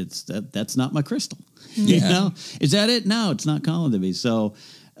that's not my crystal. Is that it? No, it's not calling to me. So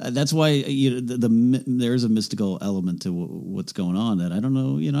that's why there's a mystical element to what's going on that I don't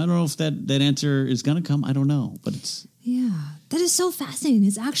know. I don't know if that answer is going to come. I don't know, but Yeah, that is so fascinating.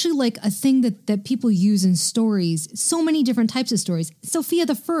 It's actually like a thing that people use in stories, so many different types of stories. Sophia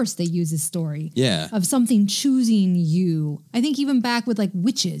the First, they use this story of something choosing you. I think even back with like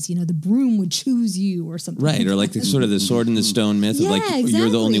witches, the broom would choose you or something. Right, or like the sort of the sword and the stone myth of like exactly.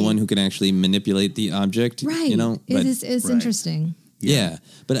 you're the only one who can actually manipulate the object. Right, it's interesting. Yeah,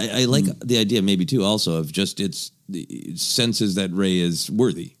 but I like the idea maybe too also of just it senses that Rey is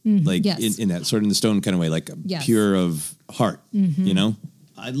worthy, like in that sword in the stone kind of way, like pure of heart,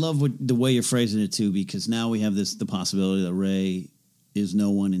 I love the way you're phrasing it too, because now we have the possibility that Rey is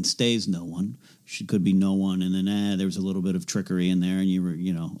no one and stays no one. She could be no one, and then there was a little bit of trickery in there, and you were,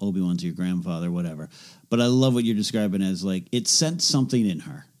 Obi-Wan's your grandfather, whatever. But I love what you're describing as like it sent something in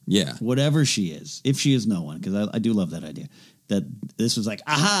her. Yeah, whatever she is, if she is no one, because I do love that idea. That this was like,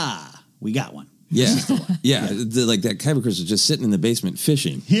 aha, we got one. Yeah, like that kyber crystal just sitting in the basement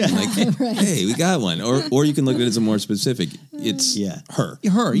fishing. Yeah, like hey, we got one. Or you can look at it as a more specific. It's her.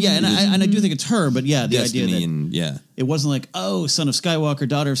 Yeah, and I do think it's her. But the Destiny idea that it wasn't like son of Skywalker,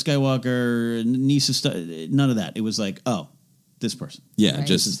 daughter of Skywalker, niece of none of that. It was like this person. Yeah,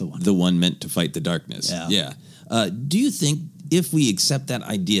 just the one meant to fight the darkness. Yeah. Do you think if we accept that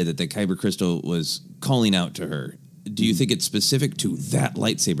idea that the kyber crystal was calling out to her? Do you think it's specific to that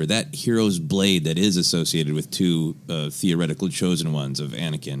lightsaber, that hero's blade that is associated with two theoretical chosen ones of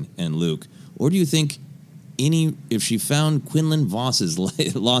Anakin and Luke? Or do you think if she found Quinlan Voss's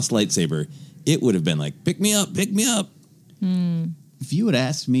lost lightsaber, it would have been like, pick me up, pick me up? If you had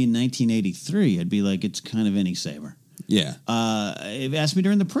asked me in 1983, I'd be like, it's kind of any saber. Yeah. If you asked me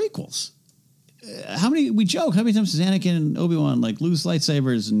during the prequels, how many times does Anakin and Obi-Wan like lose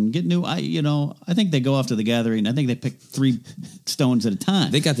lightsabers and get new? I think they go off to the gathering. I think they pick 3 stones at a time.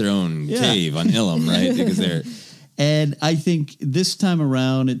 They got their own cave on Ilum, right? Because they're. And I think this time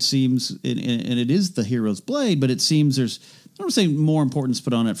around, it seems, and it is the hero's blade, but it seems there's, I don't want to say more importance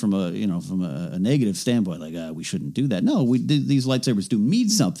put on it from a negative standpoint, like we shouldn't do that. No, these lightsabers do mean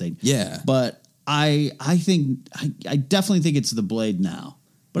something. Yeah, but I definitely think it's the blade now.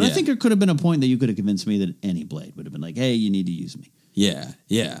 But I think there could have been a point that you could have convinced me that any blade would have been like, hey, you need to use me. Yeah.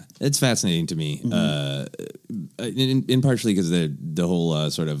 It's fascinating to me, in partially because the whole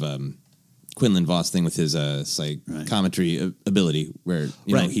sort of Quinlan Voss thing with his psychometry ability, where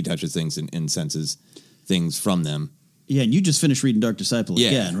he touches things and senses things from them. Yeah, and you just finished reading Dark Disciple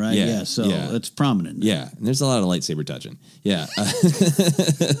again, right? Yeah, so it's prominent now. Yeah, and there's a lot of lightsaber touching. Yeah.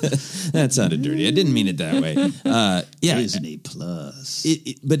 That sounded dirty. I didn't mean it that way. Disney Plus.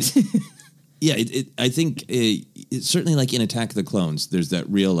 I think it's certainly like in Attack of the Clones, there's that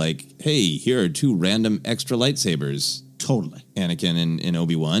real like, hey, here are 2 random extra lightsabers. Totally. Anakin and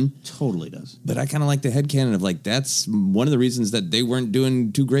Obi-Wan. Totally does. But I kind of like the headcanon of like, that's one of the reasons that they weren't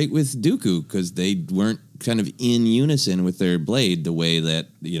doing too great with Dooku, because they weren't kind of in unison with their blade the way that,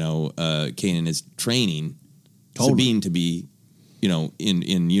 Kanan is training Sabine to be,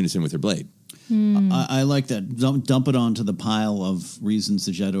 in unison with her blade. I like that. Dump it onto the pile of reasons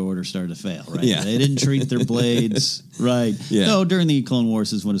the Jedi Order started to fail, right? Yeah. They didn't treat their blades right. Yeah. No, during the Clone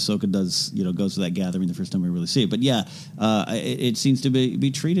Wars is when Ahsoka does, goes to that gathering the first time we really see it. But it seems to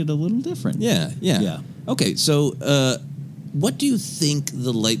be treated a little different. Yeah. Okay, so what do you think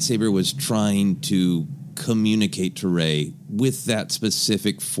the lightsaber was trying to communicate to Rey with that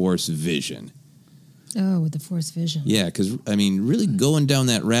specific Force vision? Oh, with the Force vision. Yeah, because, really going down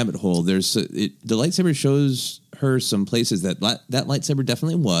that rabbit hole, the lightsaber shows her some places that lightsaber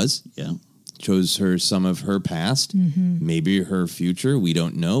definitely was. Yeah. Shows her some of her past, maybe her future. We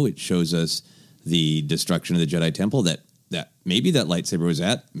don't know. It shows us the destruction of the Jedi Temple that maybe that lightsaber was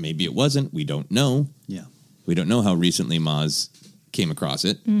at. Maybe it wasn't. We don't know. Yeah. We don't know how recently Maz came across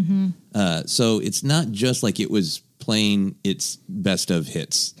it. So it's not just like it was playing its best of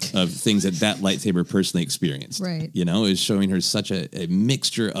hits of things that lightsaber personally experienced. Right. It was showing her such a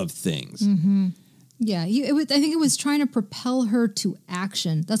mixture of things. Yeah, I think it was trying to propel her to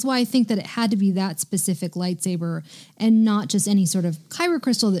action. That's why I think that it had to be that specific lightsaber and not just any sort of kyber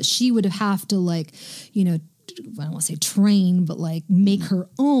crystal that she would have to I don't want to say train, but like make her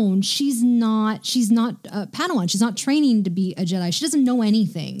own. She's not Padawan. She's not training to be a Jedi. She doesn't know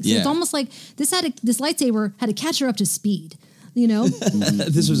anything. So it's almost like this lightsaber had to catch her up to speed.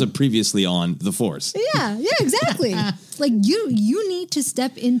 This was a previously on the Force. Yeah, exactly. Like you need to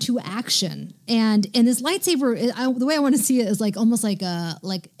step into action, and this lightsaber, the way I want to see it is like almost like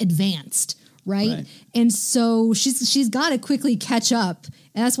advanced, right? And so she's got to quickly catch up,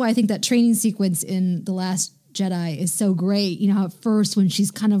 and that's why I think that training sequence in The Last Jedi is so great. At first when she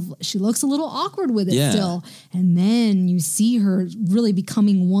looks a little awkward with it still, and then you see her really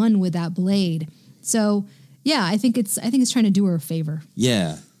becoming one with that blade. So Yeah, I think it's trying to do her a favor.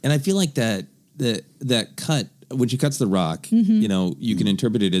 Yeah, and I feel like that cut, when she cuts the rock, you know, you can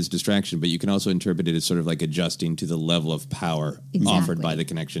interpret it as distraction, but you can also interpret it as sort of like adjusting to the level of power offered by the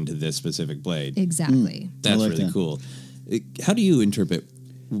connection to this specific blade. Exactly. That's like really cool. How do you interpret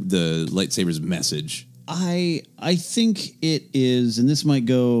the lightsaber's message? I think it is, and this might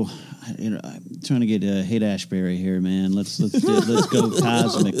go. You know, I'm trying to get Haight Ashbury here, man. Let's go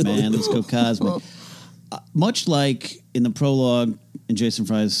cosmic, man. Let's go cosmic. Much like in the prologue in Jason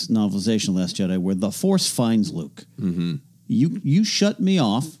Fry's novelization Last Jedi, where the Force finds Luke. Mm-hmm. You shut me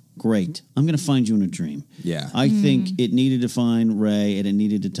off. Great. I'm going to find you in a dream. Yeah. I think it needed to find Rey, and it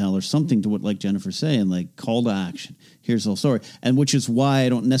needed to tell her something to what, like Jennifer's saying, like call to action. Here's the whole story. And which is why I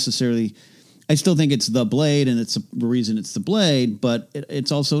don't necessarily... I still think it's the blade, and it's the reason it's the blade, but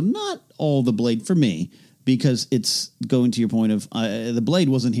it's also not all the blade for me, because it's going to your point of the blade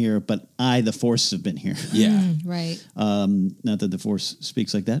wasn't here, but the Force have been here. Yeah. Right. Not that the Force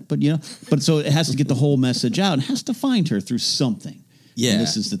speaks like that, but so it has to get the whole message out. It has to find her through something. Yeah. And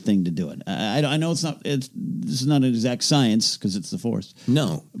this is the thing to do it. I know this is not an exact science because it's the Force.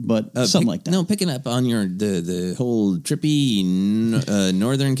 No. But something like that. No, picking up on the whole trippy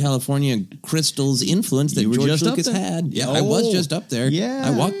Northern California crystals influence that George Lucas had. Yeah, I was just up there. Yeah.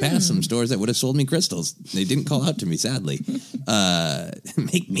 I walked past some stores that would have sold me crystals. They didn't call out to me, sadly.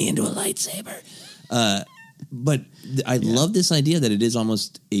 Make me into a lightsaber. But I love this idea that it is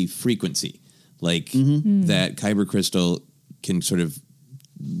almost a frequency. Like that Kyber crystal can sort of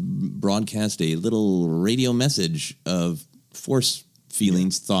broadcast a little radio message of Force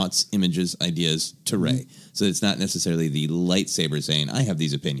feelings, thoughts, images, ideas to Rey. So it's not necessarily the lightsaber saying, I have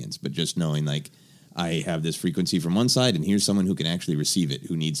these opinions, but just knowing, like, I have this frequency from one side, and here's someone who can actually receive it,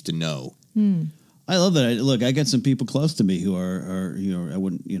 who needs to know. I love that. Look, I got some people close to me who are I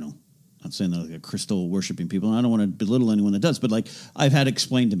wouldn't, I'm saying they're like crystal worshiping people, and I don't want to belittle anyone that does, but like I've had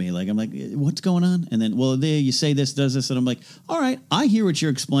explained to me, like I'm like, what's going on? And then, well, there you say this, does this, and I'm like, all right, I hear what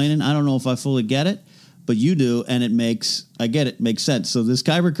you're explaining. I don't know if I fully get it, but you do, and I get it, makes sense. So this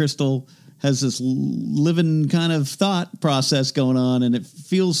Kyber crystal has this living kind of thought process going on, and it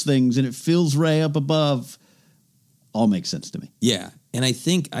feels things, and it feels Rey up above. All makes sense to me. Yeah. And I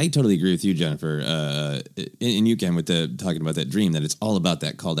think I totally agree with you, Jennifer, and you, Ken, with talking about that dream, that it's all about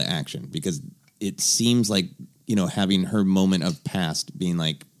that call to action, because it seems like, having her moment of past being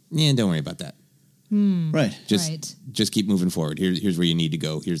like, yeah, don't worry about that. Right. Just keep moving forward. Here's where you need to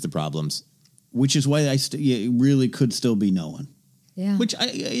go. Here's the problems. Which is why really could still be no one. Yeah. Which,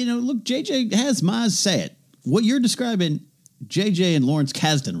 look, JJ has Maz say it. What you're describing, JJ and Lawrence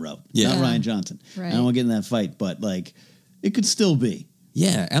Kasdan wrote, not Rian Johnson. Right. I don't want to get in that fight, but like, it could still be.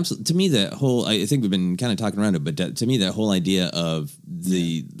 Yeah, absolutely. To me, that whole, I think we've been kind of talking around it, but to me, that whole idea of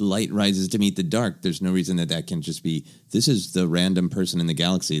the light rises to meet the dark, there's no reason that can just be, this is the random person in the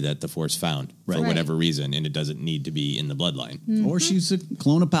galaxy that the Force found for whatever reason, and it doesn't need to be in the bloodline. Mm-hmm. Or she's a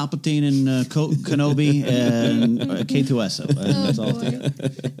clone of Palpatine and Kenobi and K2SO. That's all.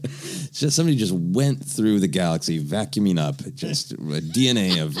 It's just somebody just went through the galaxy, vacuuming up just a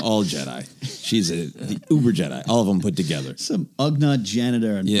DNA of all Jedi. She's the uber Jedi, all of them put together. Some Ugnaught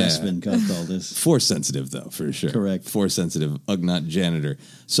janitor and Bespin called this. Force sensitive, though, for sure. Correct. Force sensitive Ugnaught janitor.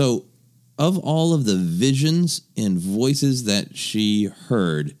 So, of all of the visions and voices that she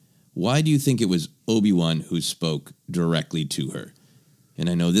heard, why do you think it was Obi-Wan who spoke directly to her? And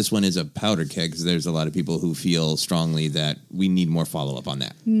I know this one is a powder keg, because there's a lot of people who feel strongly that we need more follow-up on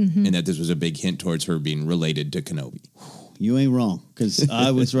that. Mm-hmm. And that this was a big hint towards her being related to Kenobi. You ain't wrong, because I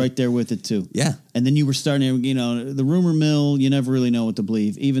was right there with it, too. Yeah. And then you were starting to, the rumor mill, you never really know what to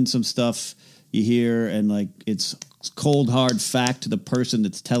believe. Even some stuff you hear, and like it's cold, hard fact to the person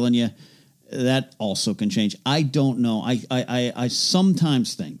that's telling you, that also can change. I don't know. I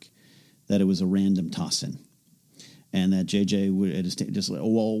sometimes think that it was a random toss-in. And that JJ would just like,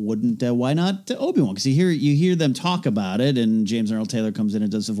 wouldn't why not Obi-Wan? Because you hear them talk about it, and James Earl Taylor comes in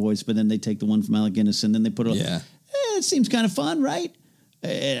and does the voice, but then they take the one from Alec Guinness and then they put it. Yeah, it seems kind of fun, right?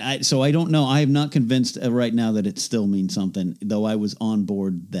 So I don't know. I am not convinced right now that it still means something, though I was on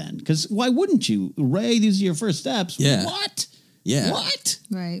board then. Because why wouldn't you, Rey? These are your first steps. Yeah. What? Yeah. What?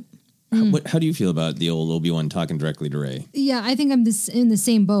 Right. How do you feel about the old Obi-Wan talking directly to Rey? Yeah, I think I'm in the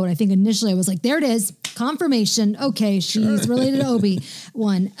same boat. I think initially I was like, there it is, confirmation. Okay, she's related to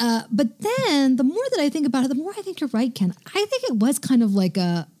Obi-Wan. But then the more that I think about it, the more I think you're right, Ken. I think it was kind of like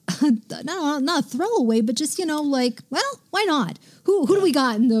not a throwaway, but just, like, well, why not? Who do we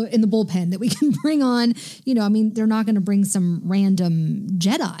got in the bullpen that we can bring on? They're not going to bring some random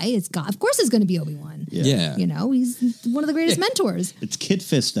Jedi. Of course it's going to be Obi-Wan. Yeah. You know, he's one of the greatest mentors. It's Kit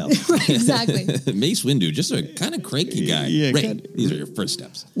Fisto. Right, exactly. Mace Windu, just a kind of cranky guy. Yeah, Ray, these are your first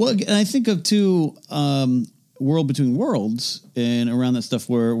steps. Well, and I think of, too, World Between Worlds and around that stuff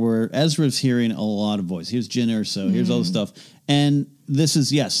where Ezra's hearing a lot of voice. Here's Jyn Erso, here's all the stuff. And this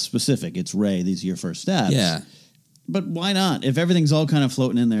is, yes, specific. It's Rey. These are your first steps. Yeah. But why not? If everything's all kind of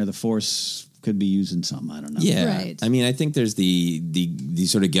floating in there, the Force could be used in something. I don't know. Yeah. Right. I mean, I think there's the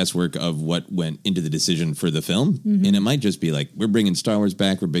sort of guesswork of what went into the decision for the film. Mm-hmm. And it might just be like, we're bringing Star Wars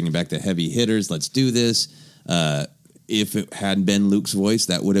back. We're bringing back the heavy hitters. Let's do this. If it had been Luke's voice,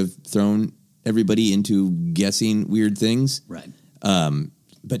 that would have thrown everybody into guessing weird things. Right.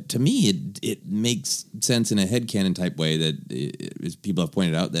 But to me, it makes sense in a headcanon type way that, as people have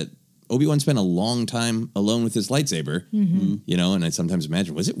pointed out, that Obi-Wan spent a long time alone with his lightsaber, you know, and I sometimes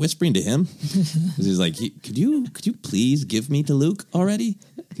imagine, was it whispering to him? Because he's like, could you please give me to Luke already?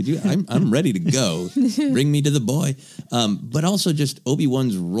 Could you? I'm ready to go. Bring me to the boy. But also just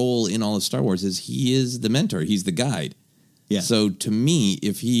Obi-Wan's role in all of Star Wars is he is the mentor. He's the guide. Yeah. So to me,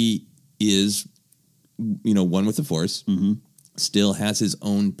 if he is, you know, one with the Force, still has his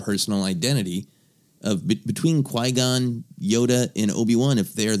own personal identity of between Qui-Gon, Yoda, and Obi-Wan,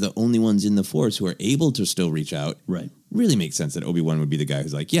 if they're the only ones in the Force who are able to still reach out, really makes sense that Obi-Wan would be the guy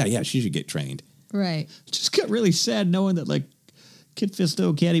who's like, yeah, she should get trained. Right. Just got really sad knowing that, like, Kit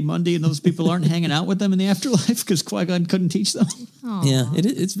Fisto, Caddy Mundi, and those people aren't hanging out with them in the afterlife because Qui-Gon couldn't teach them. Aww. Yeah,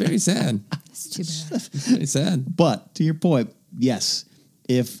 it's very sad. It's too bad. Very sad. But to your point, yes,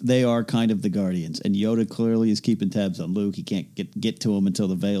 if they are kind of the Guardians, and Yoda clearly is keeping tabs on Luke, he can't get to him until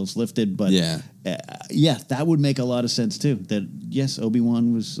the veil's lifted. But that would make a lot of sense too. That yes,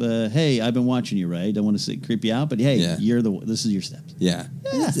 Obi-Wan was, hey, I've been watching you, Ray. Don't want to creep you out, but hey, this is your steps. Yeah.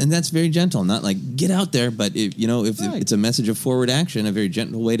 And that's very gentle. Not like get out there, but if it's a message of forward action, a very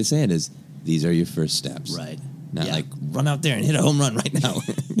gentle way to say it is these are your first steps. Right. Not like run out there and hit a home run right now.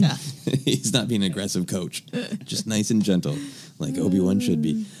 He's not being an aggressive coach. Just nice and gentle, like Obi-Wan should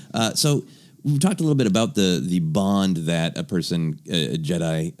be. So we've talked a little bit about the bond that a person, a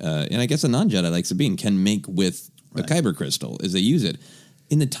Jedi, and I guess a non-Jedi like Sabine, can make with a Kyber crystal as they use it.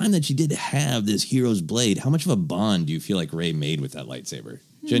 In the time that she did have this hero's blade, how much of a bond do you feel like Rey made with that lightsaber?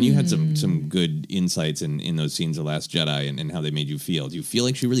 Jen, you had some good insights in those scenes of Last Jedi and how they made you feel. Do you feel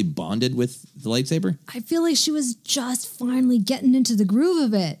like she really bonded with the lightsaber? I feel like she was just finally getting into the groove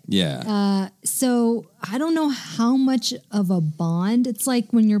of it. Yeah. So I don't know how much of a bond. It's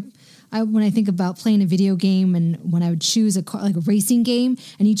like when I think about playing a video game and when I would choose a car, like a racing game,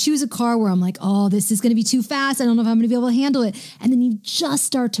 and you choose a car where I'm like, oh, this is going to be too fast. I don't know if I'm going to be able to handle it. And then you just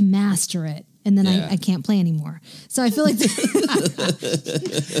start to master it. And then I can't play anymore. So I feel like I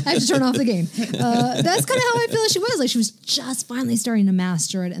have to turn off the game. That's kind of how I feel like she was. Like she was just finally starting to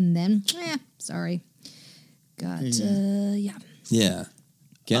master it. And then, sorry. Yeah.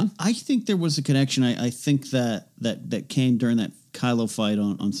 Ken? I think there was a connection. I think that came during that Kylo fight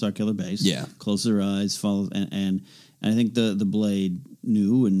on Starkiller Base. Yeah. Closed her eyes, followed, and I think the blade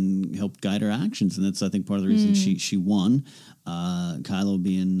knew and helped guide her actions. And that's, I think, part of the reason she won. Kylo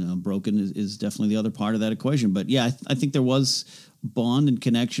being broken is definitely the other part of that equation. But yeah, I think there was bond and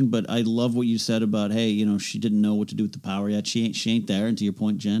connection. But I love what you said about, hey, you know, she didn't know what to do with the power yet. She ain't there. And to your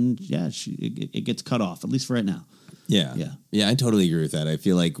point, Jen, it gets cut off, at least for right now. Yeah, I totally agree with that. I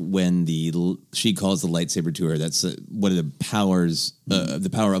feel like when she calls the lightsaber to her, that's one of the powers. The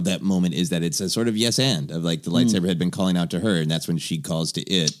power of that moment is that it's a sort of yes and of like the lightsaber had been calling out to her, and that's when she calls to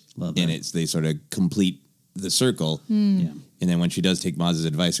it, they sort of complete the circle. Yeah. And then when she does take Maz's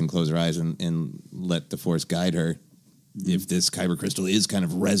advice and close her eyes and let the Force guide her, if this Kyber crystal is kind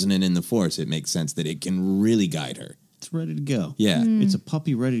of resonant in the Force, it makes sense that it can really guide her. It's ready to go. Yeah. It's a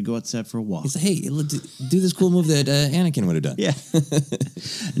puppy ready to go outside for a walk. It's like, hey, do this cool move that Anakin would have done. Yeah.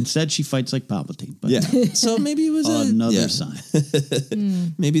 Instead, she fights like Palpatine. But So maybe it was another sign.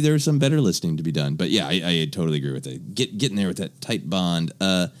 Maybe there was some better listening to be done. But yeah, I totally agree with it. Getting there with that tight bond.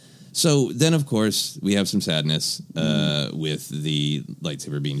 So then, of course, we have some sadness with the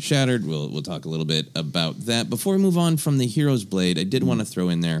lightsaber being shattered. We'll talk a little bit about that. Before we move on from the hero's blade, I did want to throw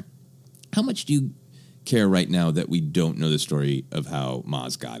in there, how much do you care right now that we don't know the story of how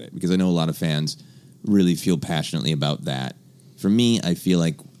Maz got it? Because I know a lot of fans really feel passionately about that. For me, I feel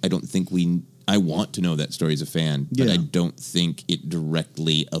like I want to know that story as a fan, but I don't think it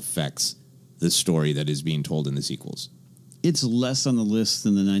directly affects the story that is being told in the sequels. It's less on the list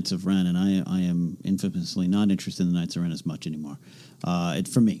than the Knights of Ren, and I am infamously not interested in the Knights of Ren as much anymore.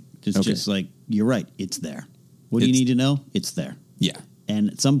 For me, just like, you're right, it's there. What do you need to know? It's there. Yeah. And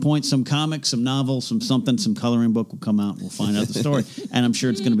at some point, some comic, some novel, some coloring book will come out, and we'll find out the story. And I'm sure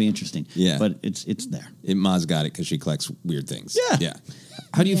it's going to be interesting. Yeah. But it's there. Ma's got it because she collects weird things. Yeah.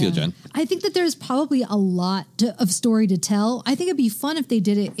 How do you feel, Jen? I think that there's probably a lot of story to tell. I think it'd be fun if they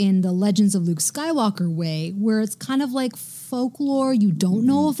did it in the Legends of Luke Skywalker way, where it's kind of like folklore. You don't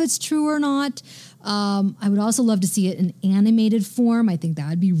know if it's true or not. I would also love to see it in animated form. I think that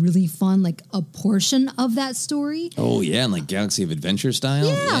would be really fun, like a portion of that story. Oh, yeah, and like Galaxy of Adventure style?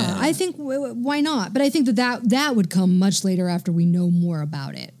 Yeah. I think, why not? But I think that would come much later after we know more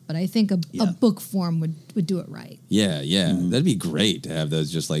about it. But I think a book form would do it right. Yeah. That'd be great to have those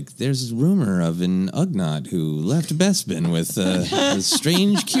just like, there's this rumor of an Ugnaught who left Bespin with a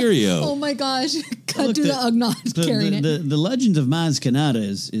strange curio. Oh my gosh. Cut to the Ugnaught carrying it. The Legends of Maz Kanata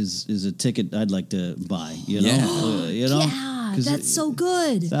is a ticket I'd like to buy. You know? Yeah, that's so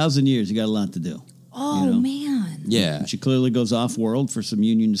good. 1,000 years, you got a lot to do. Oh, man. Yeah. She clearly goes off-world for some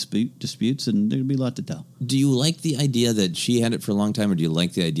union disputes, and there'd be a lot to tell. Do you like the idea that she had it for a long time, or do you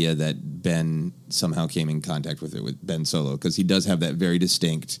like the idea that Ben somehow came in contact with it with Ben Solo? Because he does have that very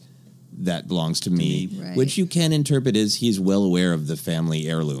distinct, that belongs to me, right. Which you can interpret as he's well aware of the family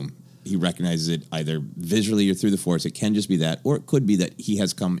heirloom. He recognizes it either visually or through the Force. It can just be that, or it could be that he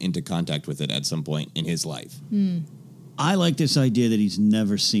has come into contact with it at some point in his life. I like this idea that he's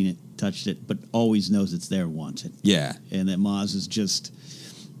never seen it, touched it, but always knows it's there, wants it. Yeah. And that Maz is just,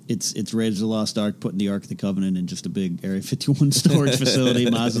 it's Raiders of the Lost Ark, putting the Ark of the Covenant in just a big Area 51 storage facility.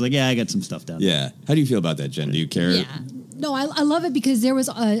 Maz is like, I got some stuff down there. Yeah. How do you feel about that, Jen? Do you care? Yeah. No, I love it because there was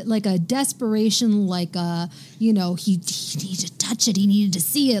a desperation, he needed to touch it, he needed to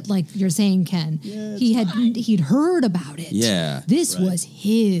see it, like you're saying, Ken. Yeah, he'd heard about it. Yeah, this was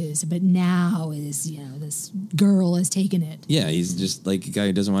his, but now this girl has taken it. Yeah, he's just like a guy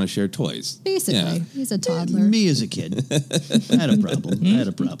who doesn't want to share toys. Basically, he's a toddler. Me as a kid, I had a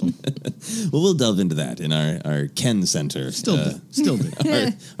problem. Well, we'll delve into that in our Ken Center. Still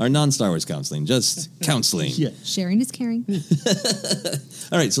do. Our non-Star Wars counseling, just counseling. Yeah. Sharing is caring.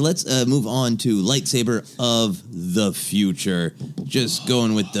 All right, so let's move on to Lightsaber of the Future. Just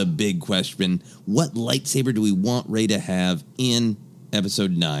going with the big question. What lightsaber do we want Rey to have in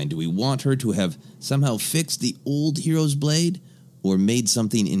Episode 9? Do we want her to have somehow fixed the old hero's blade or made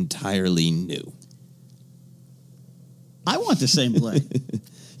something entirely new? I want the same blade.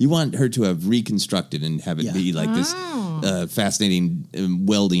 You want her to have reconstructed and have it be like this fascinating,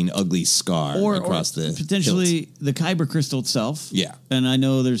 welding, ugly scar across the potentially hilt. The Kyber crystal itself. Yeah. And I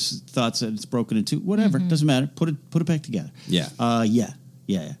know there's thoughts that it's broken in two. Whatever, doesn't matter. Put it back together. Yeah.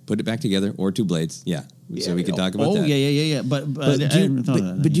 Yeah. Put it back together, or two blades. Yeah. So we can talk about that. Yeah.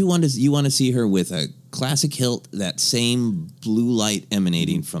 But do you want to see her with a classic hilt? That same blue light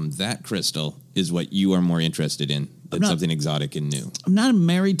emanating from that crystal is what you are more interested in than something exotic and new. I'm not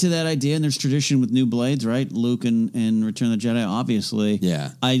married to that idea, and there's tradition with new blades, right? Luke and Return of the Jedi, obviously.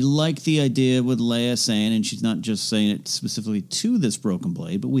 Yeah. I like the idea with Leia saying, and she's not just saying it specifically to this broken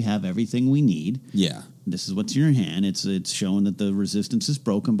blade, but we have everything we need. Yeah. This is what's in your hand. It's showing that the resistance is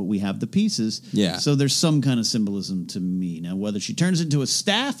broken, but we have the pieces. Yeah. So there's some kind of symbolism to me. Now, whether she turns into a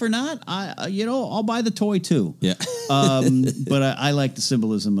staff or not, I'll buy the toy too. Yeah. But I like the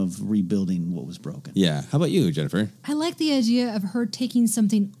symbolism of rebuilding what was broken. Yeah. How about you, Jennifer? I like the idea of her taking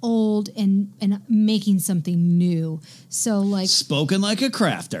something old and making something new. So like spoken like a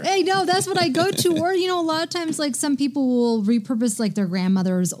crafter. Hey, no, that's what I go to. Or a lot of times like some people will repurpose like their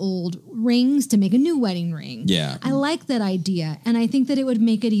grandmother's old rings to make a new wedding ring. Yeah. I like that idea, and I think that it would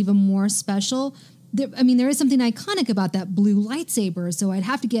make it even more special. There is something iconic about that blue lightsaber, so I'd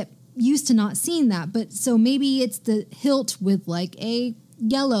have to get used to not seeing that. But so maybe it's the hilt with like a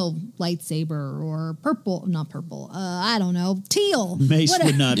yellow lightsaber or not purple. I don't know, teal. Mace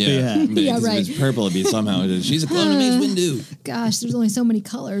would not be happy. Yeah, right. If it's purple, it'd be somehow. She's a clone of Mace Windu. Gosh, there's only so many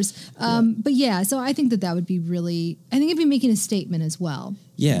colors. But yeah, so I think that would be really. I think it'd be making a statement as well.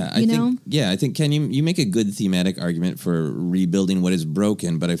 Yeah, I think Ken, you make a good thematic argument for rebuilding what is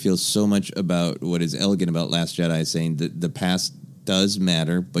broken, but I feel so much about what is elegant about Last Jedi, saying that the past does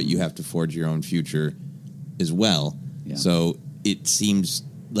matter, but you have to forge your own future as well. Yeah. So it seems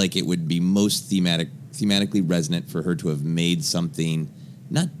like it would be most thematically resonant for her to have made something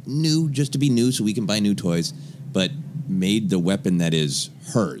not new just to be new so we can buy new toys, but made the weapon that is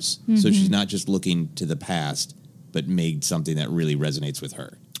hers. Mm-hmm. So she's not just looking to the past, but made something that really resonates with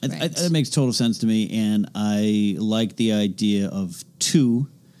her. Right. That makes total sense to me, and I like the idea of two,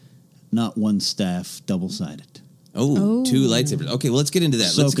 not one staff, double-sided. Oh, two lightsabers. Okay, well, let's get into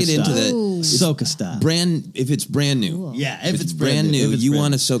that. Let's get into the Ahsoka style. If it's brand new. Cool. Yeah, if it's brand new, you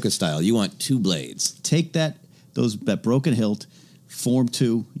want Ahsoka style. You want two blades. Take that broken hilt, form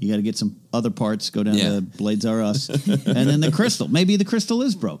 2. You got to get some other parts. Go down to Blades R Us, and then the crystal. Maybe the crystal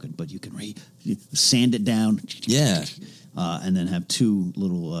is broken, but you can sand it down. Yeah. And then have two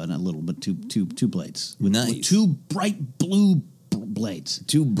little, not little, but two blades. With two bright blue blades.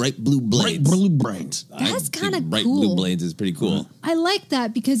 Two bright blue blades. Bright blue blades. That's kind of cool. Bright blue blades is pretty cool. I like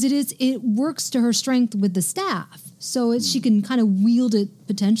that because it works to her strength with the staff. So she can kind of wield it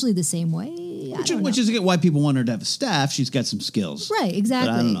potentially the same way. Which is why people want her to have a staff. She's got some skills. Right,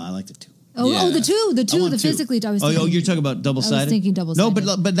 exactly. But I don't know. I like the two. The two, physically. I was thinking, you're talking about double-sided? I was thinking double-sided.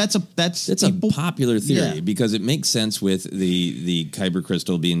 No, but that's a popular theory because it makes sense with the kyber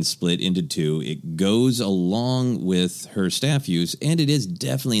crystal being split into two. It goes along with her staff use, and it is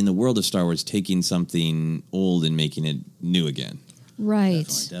definitely in the world of Star Wars taking something old and making it new again. Right.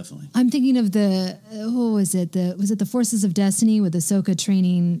 Definitely. I'm thinking of was it the Forces of Destiny with Ahsoka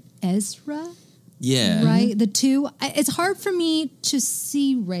training Ezra? Yeah. Right? The two. It's hard for me to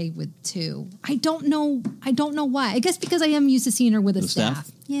see Rey with two. I don't know why. I guess because I am used to seeing her with a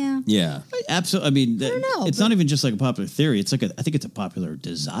staff. Yeah. Yeah. Absolutely. I mean, I don't know, it's not even just like a popular theory. It's like I think it's a popular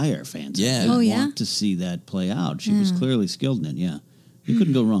desire. Fans want to see that play out. She was clearly skilled in it. Yeah. You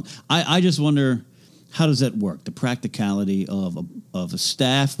couldn't go wrong. I just wonder, how does that work? The practicality of a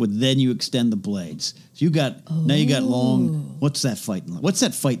staff, then you extend the blades. So now you got long. What's that fight look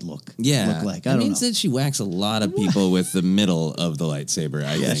like? I don't know. That she whacks a lot of people with the middle of the lightsaber.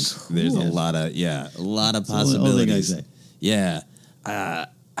 I think there's a lot of possibilities. Yeah, I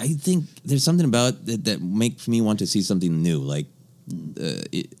think there's something about it that makes me want to see something new. Like,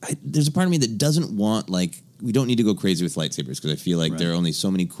 there's a part of me that doesn't want we don't need to go crazy with lightsabers because I feel like there are only so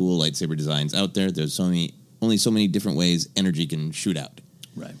many cool lightsaber designs out there. There's only so many different ways energy can shoot out.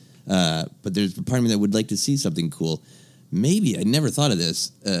 Right. But there's a part of me that would like to see something cool. Maybe I never thought of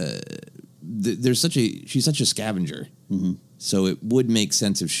this. She's such a scavenger, so it would make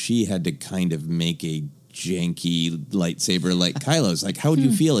sense if she had to kind of make a janky lightsaber like Kylo's. Like, how would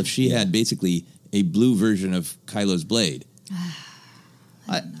you feel if she had basically a blue version of Kylo's blade?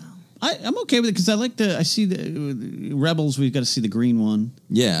 I'm okay with it because I see the Rebels. We've got to see the green one.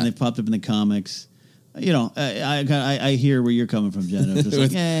 Yeah, and they've popped up in the comics. You know, I hear where you're coming from, Jen. I'm just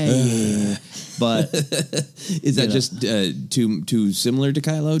like, yeah. But is that just too similar to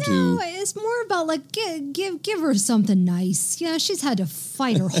Kylo? No, it's more about give her something nice. You know, she's had to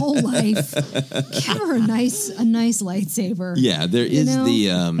fight her whole life. Give her a nice lightsaber. Yeah, there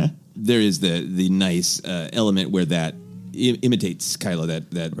is the nice element where that imitates Kylo.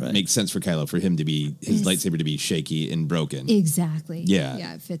 That makes sense for Kylo, for him to be his lightsaber to be shaky and broken. Exactly.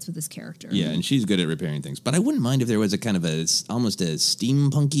 Yeah, it fits with his character. Yeah, and she's good at repairing things. But I wouldn't mind if there was a kind of almost a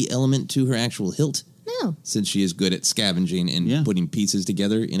steampunky element to her actual hilt. No, since she is good at scavenging and putting pieces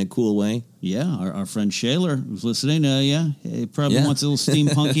together in a cool way. Yeah, our friend Shaler, who's listening, he probably wants a little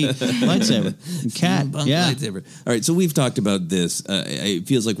steampunky lightsaber. And cat, lightsaber. All right, so we've talked about this. It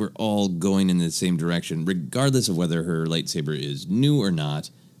feels like we're all going in the same direction, regardless of whether her lightsaber is new or not.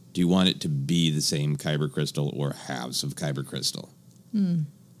 Do you want it to be the same kyber crystal or halves of kyber crystal?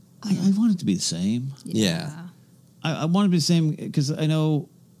 I want it to be the same. Yeah. I want it to be the same because I know,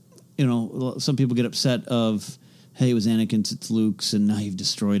 some people get upset of, hey, it was Anakin's, it's Luke's, and now you've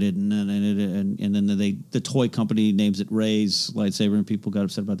destroyed it, and then the toy company names it Rey's lightsaber, and people got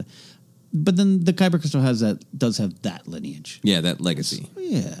upset about that. But then the kyber crystal does have that lineage. Yeah, that legacy.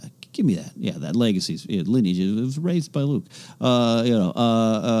 Yeah, give me that. Yeah, that legacy lineage. It was raised by Luke.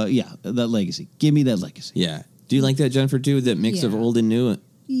 That legacy. Give me that legacy. Yeah. Do you like that, Jennifer, too? That mix of old and new?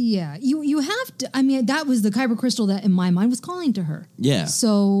 Yeah, you have to. I mean, that was the kyber crystal that, in my mind, was calling to her. Yeah.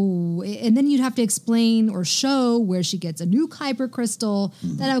 So, and then you'd have to explain or show where she gets a new kyber crystal.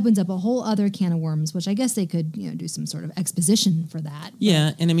 Mm-hmm. That opens up a whole other can of worms, which I guess they could, do some sort of exposition for that.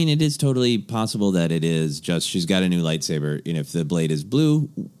 Yeah, and I mean, it is totally possible that it is just she's got a new lightsaber, and if the blade is blue,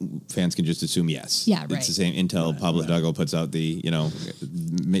 fans can just assume yes. Yeah, right. It's the same until Pablo Duggal puts out the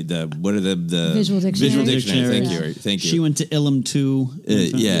what are the visual dictionary. Thank you. She went to Ilum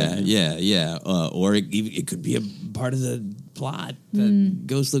 2. Yeah. Or it could be a part of the plot that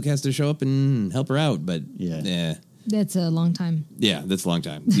Ghost Luke has to show up and help her out. But that's a long time. Yeah, that's a long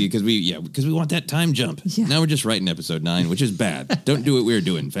time because we want that time jump. Yeah. Now we're just writing episode 9, which is bad. Don't do what we're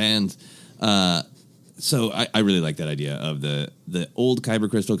doing, fans. So I really like that idea of the old kyber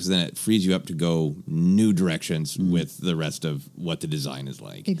crystal because then it frees you up to go new directions with the rest of what the design is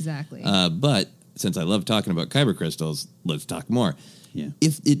like. Exactly. But since I love talking about kyber crystals, let's talk more. Yeah.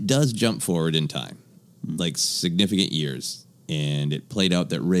 If it does jump forward in time, like significant years, and it played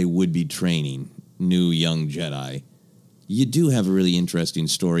out that Rey would be training new young Jedi, you do have a really interesting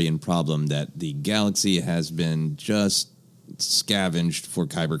story and problem that the galaxy has been just scavenged for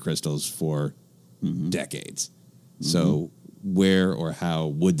kyber crystals for decades. So where or how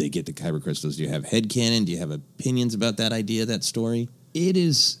would they get the kyber crystals? Do you have headcanon? Do you have opinions about that idea, that story? It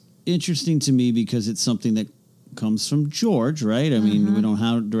is interesting to me because it's something that comes from George, right? I mean, we don't know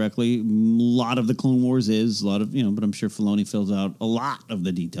how directly. A lot of the Clone Wars is, a lot of, but I'm sure Filoni fills out a lot of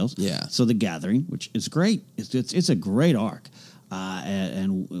the details. Yeah. So The Gathering, which is great. It's a great arc.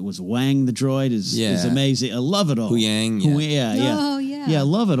 And it was Wang the droid is amazing. I love it all. Huyang, Oh, yeah. Yeah, I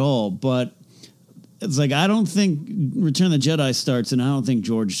love it all. But it's like, I don't think Return of the Jedi starts, and I don't think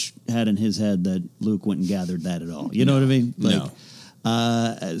George had in his head that Luke went and gathered that at all. You know what I mean? Like,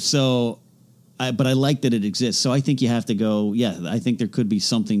 no. But I like that it exists. So I think you have to go, I think there could be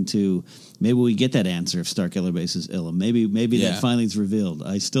something to, maybe we get that answer if Starkiller Base is Ilum. Maybe that finally is revealed.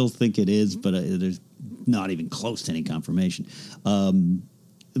 I still think it is, but there's not even close to any confirmation.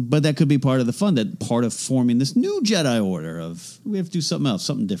 But that could be part of the fun, that part of forming this new Jedi Order of, we have to do something else,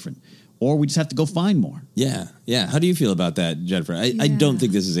 something different. Or we just have to go find more. Yeah. How do you feel about that, Jennifer? I don't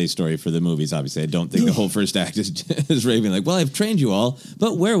think this is a story for the movies, obviously. I don't think the whole first act is Rey being like, well, I've trained you all,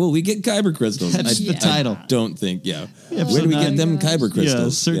 but where will we get kyber crystals? That's the title. I don't think, where do we get them kyber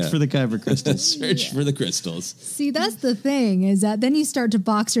crystals? Search for the kyber crystals. Search for the crystals. See, that's the thing, is that then you start to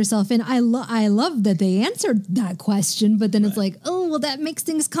box yourself in. I love that they answered that question, but then it's like, oh, well, that makes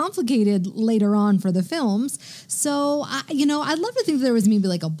things complicated later on for the films. So, I'd love to think that there was maybe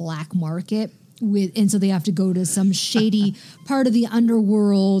like a black market and so they have to go to some shady part of the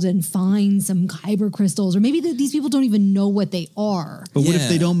underworld and find some kyber crystals, or maybe these people don't even know what they are. But what if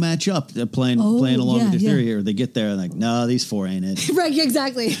they don't match up? They're playing along with your theory here. They get there and like, no, these four ain't it. Right,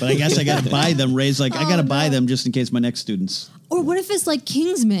 exactly. But I guess I got to buy them. Ray's like, I got to buy them just in case my next students. Or what if it's like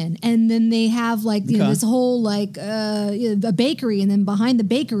Kingsman, and then they have like this whole like a bakery, and then behind the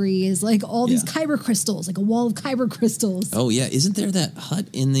bakery is like all these kyber crystals, like a wall of kyber crystals. Oh yeah, isn't there that Hutt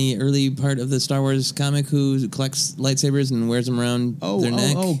in the early part of the Star Wars comic who collects lightsabers and wears them around their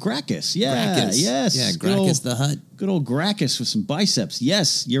neck? Oh, Gracchus, yes, yeah, Gracchus the Hutt. Good old Gracchus with some biceps.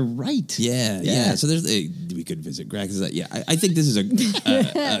 Yes, you're right. Yeah. So we could visit Gracchus. I think this is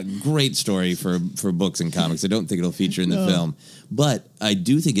a great story for books and comics. I don't think it'll feature in the film, but I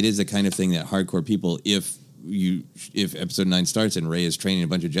do think it is the kind of thing that hardcore people, if Episode 9 starts and Rey is training a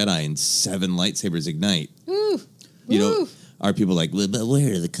bunch of Jedi and 7 lightsabers ignite, are people like, well, but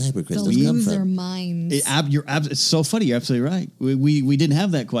where do the kyber crystals come lose from? Their minds. It's so funny. You're absolutely right. We didn't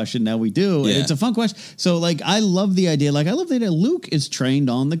have that question. Now we do. Yeah. It's a fun question. So, like, I love the idea. Like, I love the idea Luke is trained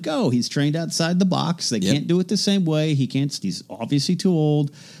on the go. He's trained outside the box. They can't do it the same way. He's obviously too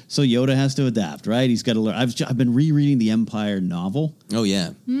old. So Yoda has to adapt, right? He's got to learn. I've been rereading the Empire novel. Oh,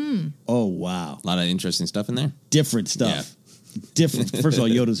 yeah. Oh, wow. A lot of interesting stuff in there. Different stuff. Different. First of all,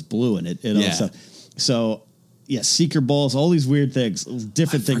 Yoda's blue in it. And all that stuff. So... yeah, Seeker Balls, all these weird things,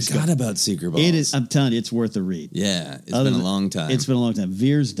 different things. I forgot about Seeker Balls. It is. I'm telling you, it's worth a read. Yeah, it's been a long time. It's been a long time.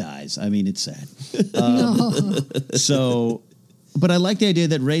 Veers dies. I mean, it's sad. So, but I like the idea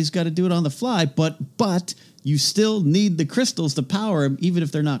that Rey's got to do it on the fly, but you still need the crystals to power him, even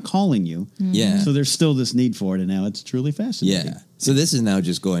if they're not calling you. Yeah. So there's still this need for it, and now it's truly fascinating. Yeah. So this is now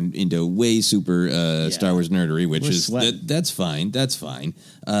just going into way super Star Wars nerdery, which that's fine. That's fine.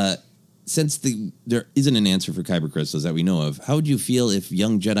 Since there isn't an answer for kyber crystals that we know of, how would you feel if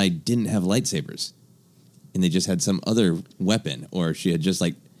young Jedi didn't have lightsabers and they just had some other weapon, or she had just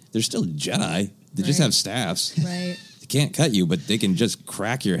like, they're still Jedi. They just have staffs. Right. They can't cut you, but they can just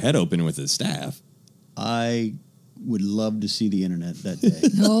crack your head open with a staff. I would love to see the internet that day.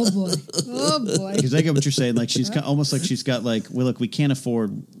 Oh boy. Because I get what you're saying. Like she's almost like she's got like, well, look, we can't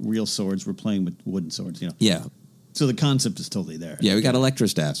afford real swords. We're playing with wooden swords, Yeah. So the concept is totally there. Yeah, we got electro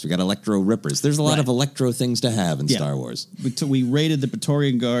staffs. We got electro rippers. There's a lot of electro things to have in Star Wars. We raided the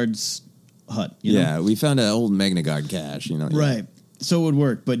Praetorian Guard's hut. You know? We found an old Magna Guard cache. Right. So it would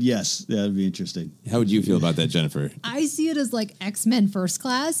work, but yes, that would be interesting. How would you feel about that, Jennifer? I see it as like X-Men First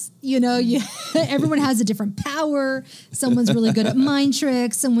Class. Everyone has a different power. Someone's really good at mind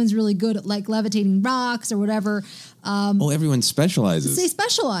tricks. Someone's really good at like levitating rocks or whatever. Everyone specializes. They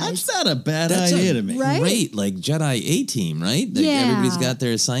specialize. That's not a bad idea to me. Right? Great, like Jedi A-Team, right? Like everybody's got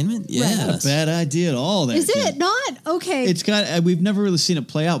their assignment. Yeah, not a bad idea at all. There, is it not? Okay, it's got. We've never really seen it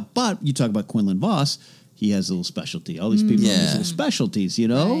play out, but you talk about Quinlan Vos. He has a little specialty. All these people have little specialties,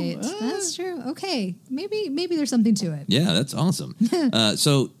 Right. That's true. Okay, maybe there's something to it. Yeah, that's awesome.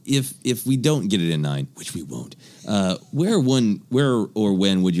 So if we don't get it in 9, which we won't, where or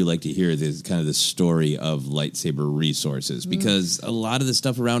when would you like to hear this kind of the story of lightsaber resources? Because a lot of the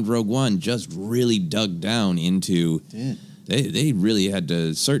stuff around Rogue One just really dug down into They really had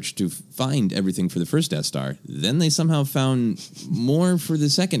to search to find everything for the first Death Star. Then they somehow found more for the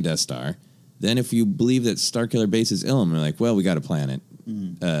second Death Star. Then if you believe that Starkiller Base is Ilum, they're like, well, we got to plan it.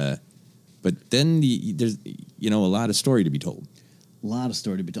 But then there's, a lot of story to be told. A lot of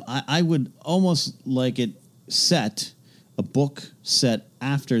story to be told. I would almost like it a book set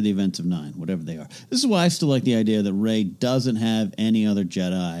after the events of 9, whatever they are. This is why I still like the idea that Rey doesn't have any other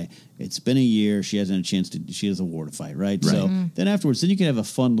Jedi. It's been a year. She hasn't had a chance she has a war to fight, right? So then afterwards, then you can have a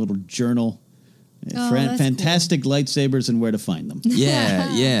fun little journal. Fantastic lightsabers and where to find them.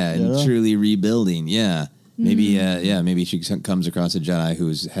 Yeah, and truly rebuilding. Yeah. Maybe, maybe she comes across a Jedi who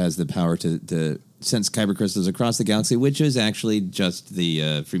has the power to sense kyber crystals across the galaxy, which is actually just the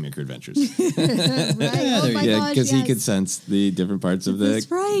Freemaker Adventures. Because he could sense the different parts of the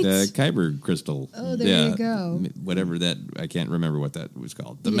kyber crystal. Oh, there you go. Whatever that, I can't remember what that was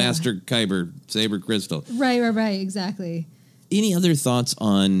called. The Master Kyber Saber Crystal. Right, exactly. Any other thoughts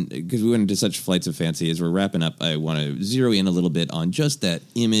on, because we went into such flights of fancy, as we're wrapping up, I want to zero in a little bit on just that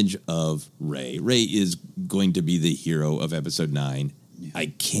image of Rey. Rey is going to be the hero of Episode 9. Yeah. I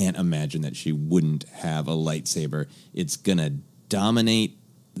can't imagine that she wouldn't have a lightsaber. It's going to dominate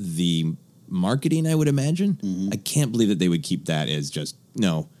the marketing, I would imagine. Mm-hmm. I can't believe that they would keep that as just,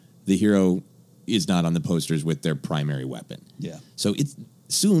 no, the hero is not on the posters with their primary weapon. Yeah. So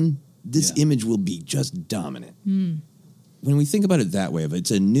soon, this image will be just dominant. When we think about it that way, it's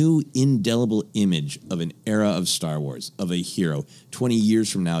a new indelible image of an era of Star Wars, of a hero. 20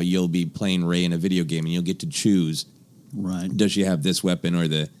 years from now, you'll be playing Rey in a video game, and you'll get to choose, does she have this weapon or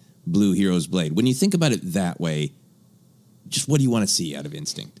the blue hero's blade? When you think about it that way, just what do you want to see out of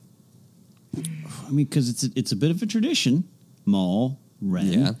Instinct? I mean, because it's a bit of a tradition. Maul, Ren.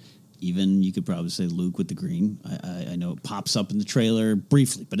 Yeah. Even you could probably say Luke with the green. I know it pops up in the trailer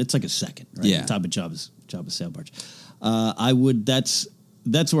briefly, but it's like a second, right? Yeah. On top of Jabba's sail barge.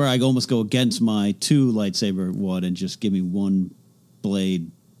 That's where I almost go against my 2 lightsaber one and just give me one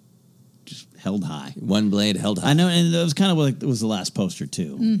blade just held high. One blade held high. I know, and it was kind of like it was the last poster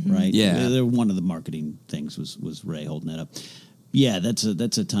too, right? Yeah. One of the marketing things was Rey holding it up. Yeah, that's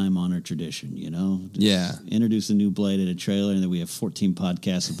a time-honored tradition, Just introduce a new blade in a trailer, and then we have 14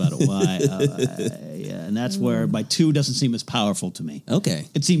 podcasts about it. Why? And that's where my 2 doesn't seem as powerful to me. Okay.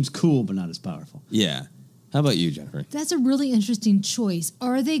 It seems cool, but not as powerful. Yeah. How about you, Jennifer? That's a really interesting choice.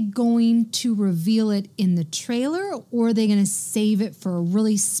 Are they going to reveal it in the trailer, or are they going to save it for a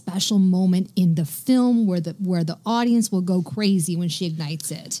really special moment in the film where the audience will go crazy when she ignites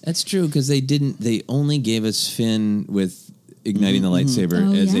it? That's true, because they only gave us Finn with igniting the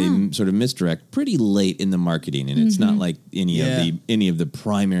lightsaber as a sort of misdirect pretty late in the marketing, and it's not like any of the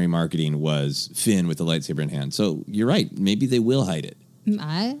primary marketing was Finn with the lightsaber in hand. So you're right, maybe they will hide it.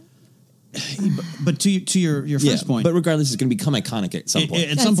 But to your first point, but regardless, it's going to become iconic at some point.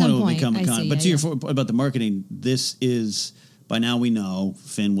 At some point, it will become iconic. But to your about the marketing, this is by now we know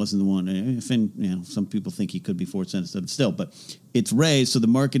Finn wasn't the one. Finn, some people think he could be Force sensitive still, but it's Rey. So the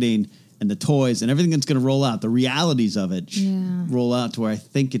marketing and the toys and everything that's going to roll out, the realities of it roll out to where I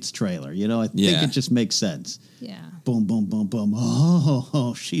think it's trailer. I think it just makes sense. Yeah. Boom, boom, boom, boom.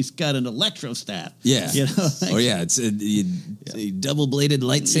 Oh, she's got an electro staff. Yeah. It's a double-bladed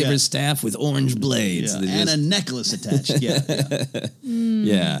lightsaber staff with orange blades. And a necklace attached.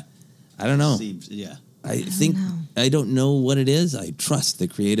 Yeah. I don't know. I don't know what it is. I trust the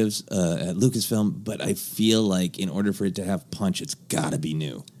creatives at Lucasfilm, but I feel like in order for it to have punch, it's got to be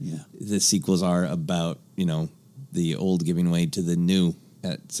new. Yeah. The sequels are about, the old giving way to the new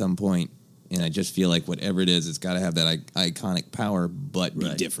at some point. And I just feel like whatever it is, it's got to have that iconic power, but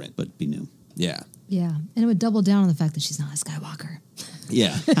be different. But be new. Yeah. Yeah. And it would double down on the fact that she's not a Skywalker.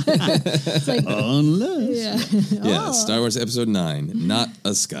 Yeah. It's like, unless. Yeah. Star Wars Episode 9, not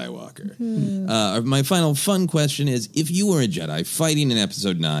a Skywalker. My final fun question is, if you were a Jedi fighting in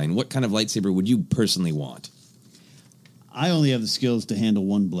Episode 9, what kind of lightsaber would you personally want? I only have the skills to handle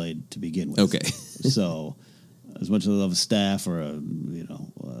one blade to begin with. Okay. So as much as I love a staff or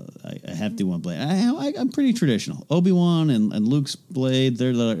I have to do one blade. I'm pretty traditional. Obi-Wan and Luke's blade, I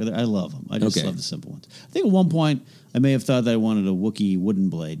love them. I just love the simple ones. I think at one point I may have thought that I wanted a Wookiee wooden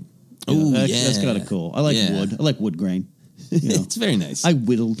blade. That's kind of cool. I like wood. I like wood grain. It's very nice. I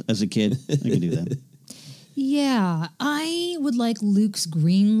whittled as a kid. I can do that. Yeah, I would like Luke's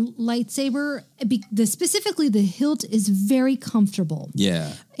green lightsaber. Specifically, the hilt is very comfortable.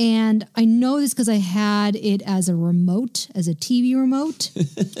 Yeah. And I know this because I had it as a remote, as a TV remote.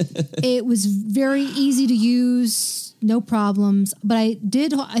 It was very easy to use, no problems. But I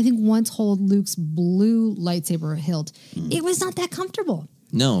think, once hold Luke's blue lightsaber hilt. It was not that comfortable.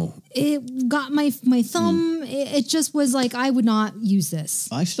 No. it got my thumb. It just was like, I would not use this.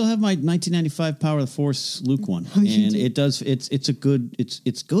 I still have my 1995 Power of the Force Luke one, and it does. It's good.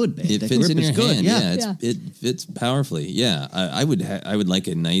 It's good. Man. It That fits grip in your is good. hand. Yeah. It fits powerfully. Yeah, I would like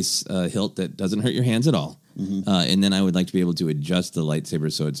a nice hilt that doesn't hurt your hands at all, and then I would like to be able to adjust the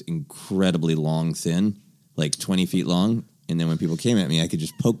lightsaber so it's incredibly long, thin, like 20 feet long. And then when people came at me, I could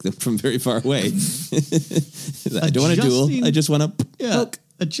just poke them from very far away. I don't want to duel. I just want to poke.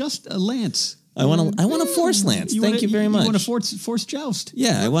 Adjust a lance. I want a force lance. Thank you very much. You want a force joust?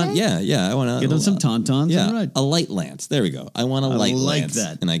 Yeah, I want. Yeah. I want to get on some tauntauns. Yeah, right. a light lance. There we go. I want a light lance,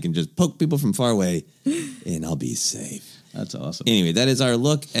 that, and I can just poke people from far away, and I'll be safe. That's awesome. Anyway, that is our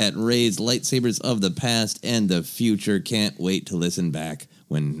look at Rey's lightsabers of the past and the future. Can't wait to listen back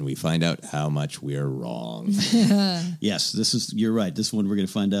when we find out how much we're wrong. Yes, you're right. This one we're going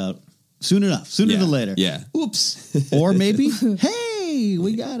to find out soon enough, sooner than later. Yeah. Oops. Or maybe, hey,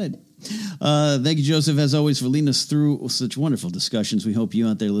 we got it. Thank you, Joseph, as always, for leading us through such wonderful discussions. We hope you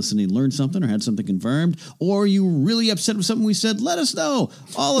out there listening learned something or had something confirmed, or you were really upset with something we said. Let us know.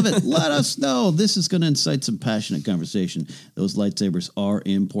 All of it. Let us know. This is going to incite some passionate conversation. Those lightsabers are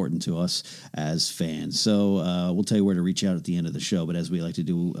important to us as fans. So we'll tell you where to reach out at the end of the show. But as we like to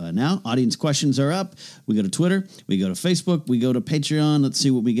do now, audience questions are up. We go to Twitter. We go to Facebook. We go to Patreon. Let's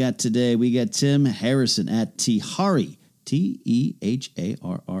see what we got today. We got Tim Harrison at Tihari. Teharre.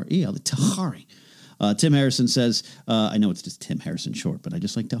 Tahari. Tim Harrison says, I know it's just Tim Harrison short, but I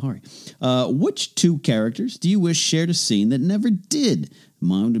just like Tahari. Which two characters do you wish shared a scene that never did?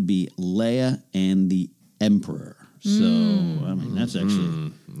 Mine would be Leia and the Emperor. So, I mean, that's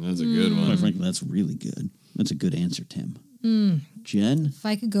actually... that's a good one. Quite frankly, that's really good. That's a good answer, Tim. Jen? If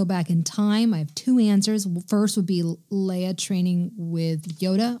I could go back in time, I have two answers. First would be Leia training with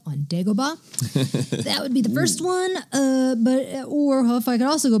Yoda on Dagobah. That would be the first one. Or if I could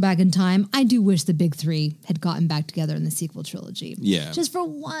also go back in time, I do wish the big three had gotten back together in the sequel trilogy. Yeah. Just for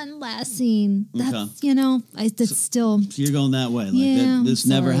one last scene. That's, Okay. that's still... So you're going that way. Like Yeah, this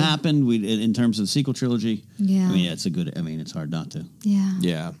never happened in terms of the sequel trilogy. Yeah. I mean, it's a good... I mean, it's hard not to. Yeah.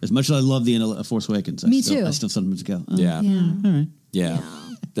 Yeah. As much as I love the Force Awakens, Me too. I still sometimes go, oh, Yeah. all right. Yeah.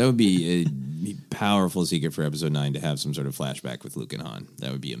 That would be a powerful secret for Episode 9 to have some sort of flashback with Luke and Han.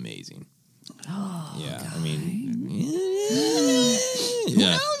 That would be amazing. Oh, yeah. God. I mean,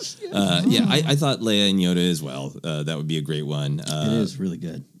 yeah. I thought Leia and Yoda as well. That would be a great one. It is really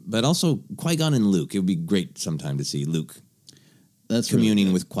good. But also Qui-Gon and Luke. It would be great sometime to see Luke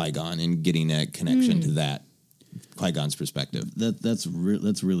communing with Qui-Gon and getting a connection to that. Qui-Gon's perspective. That's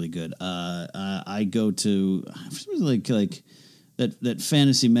really good. I go to like that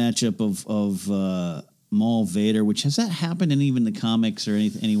fantasy matchup of Maul Vader, which has that happened in even the comics or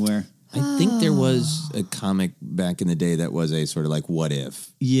anywhere? I think there was a comic back in the day that was a sort of like what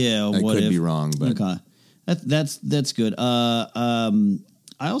if. Yeah, I could be wrong, but okay. That's good. I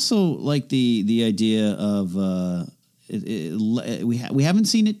also like the idea of we haven't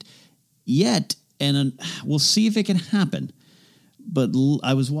seen it yet. And we'll see if it can happen. But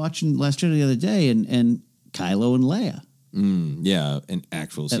I was watching Last Jedi the other day, and Kylo and Leia. Yeah, an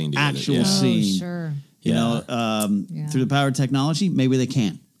actual scene together. Actual scene. Oh, sure. You know, through the power of technology, maybe they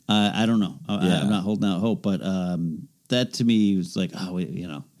can. I don't know. I'm not holding out hope, but that to me was like,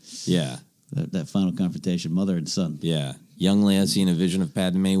 Yeah. That final confrontation, mother and son. Yeah. Young Leia seeing a vision of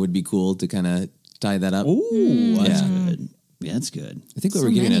Padme would be cool to kind of tie that up. Ooh, that's good. Yeah, that's good. I think what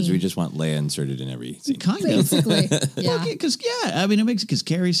we're getting at is we just want Leia inserted in every scene. Kind of. Basically, yeah. Because, I mean, it makes it because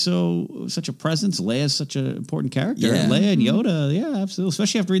Carrie's such a presence. Leia's such an important character. Yeah. Leia and Yoda, yeah, absolutely.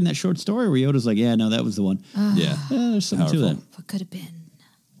 Especially after reading that short story where Yoda's like, yeah, no, that was the one. Yeah. There's something to that. What could have been?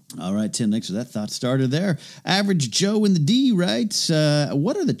 All right, Tim, thanks for that thought starter there. Average Joe in the D writes,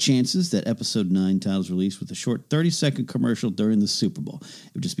 what are the chances that Episode 9 titles released with a short 30-second commercial during the Super Bowl?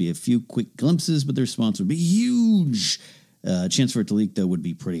 It would just be a few quick glimpses, but the response would be huge. Chance for it to leak, though, would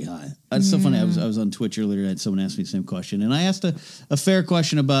be pretty high. It's so funny. I was on Twitch earlier tonight. Someone asked me the same question, and I asked a fair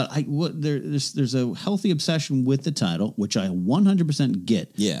question about there's a healthy obsession with the title, which I 100%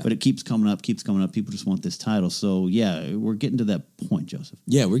 get. Yeah, but it keeps coming up. People just want this title. So yeah, we're getting to that point, Joseph.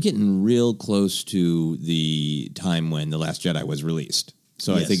 Yeah, we're getting real close to the time when The Last Jedi was released.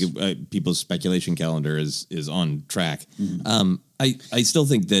 So yes. I think people's speculation calendar is on track. Mm-hmm. I still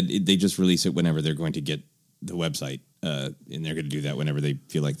think that they just release it whenever they're going to get the website. And they're going to do that whenever they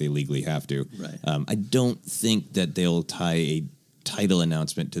feel like they legally have to. Right. I don't think that they'll tie a title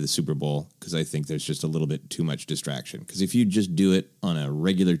announcement to the Super Bowl because I think there's just a little bit too much distraction. Because if you just do it on a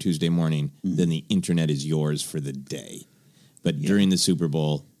regular Tuesday morning, then the internet is yours for the day. But during the Super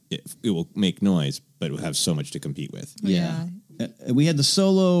Bowl, it will make noise, but it will have so much to compete with. Yeah. We had the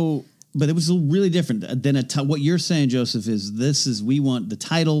Solo, but it was really different than what you're saying, Joseph. We want the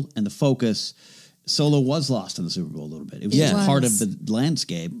title and the focus. Solo was lost in the Super Bowl a little bit. It was part of the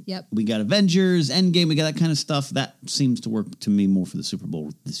landscape. Yep. We got Avengers, Endgame, we got that kind of stuff. That seems to work to me more for the Super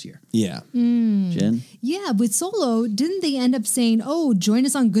Bowl this year. Yeah. Jen? Yeah, with Solo, didn't they end up saying, join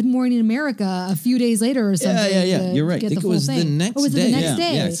us on Good Morning America a few days later or something? Yeah. You're right. I think it was the next day. Was it the next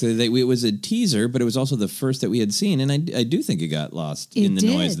day? Yeah, so it was a teaser, but it was also the first that we had seen, and I do think it got lost in the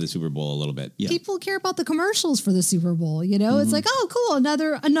noise of the Super Bowl a little bit. Yeah. People care about the commercials for the Super Bowl, It's like, oh, cool,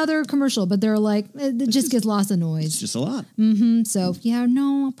 another commercial, but they're like, it just gets lost in noise. It's just a lot. So,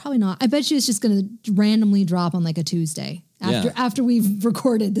 no, probably not. I bet you it's just going to randomly drop on like a Tuesday after we've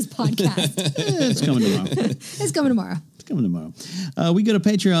recorded this podcast. It's coming tomorrow. It's coming tomorrow. We go to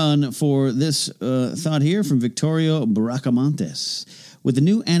Patreon for this thought here from Victorio Bracamontes. With the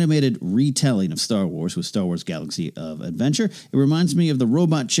new animated retelling of Star Wars with Star Wars Galaxy of Adventure, it reminds me of the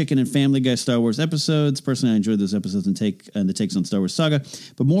Robot Chicken and Family Guy Star Wars episodes. Personally, I enjoyed those episodes and the takes on Star Wars Saga.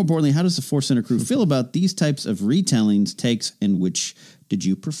 But more importantly, how does the Force Center crew feel about these types of retellings, takes, and which did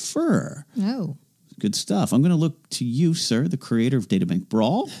you prefer? Oh. Good stuff. I'm going to look to you, sir, the creator of Databank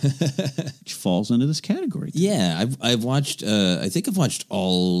Brawl, which falls into this category. Yeah, I've watched. I think I've watched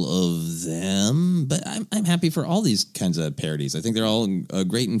all of them, but I'm happy for all these kinds of parodies. I think they're all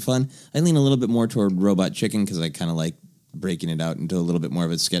great and fun. I lean a little bit more toward Robot Chicken because I kind of like breaking it out into a little bit more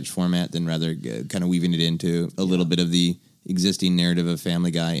of a sketch format than rather kind of weaving it into a little bit of the existing narrative of Family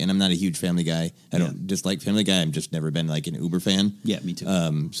Guy. And I'm not a huge Family Guy. I don't dislike Family Guy. I've just never been like an uber fan. Yeah, me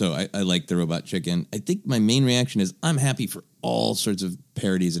too. So I like the Robot Chicken. I think my main reaction is I'm happy for all sorts of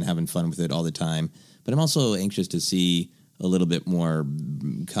parodies and having fun with it all the time. But I'm also anxious to see a little bit more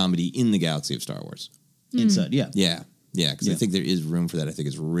comedy in the galaxy of Star Wars. Inside, yeah. Yeah, because I think there is room for that. I think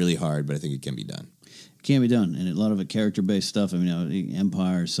it's really hard, but I think it can be done. It can be done. And a lot of it character-based stuff. I mean,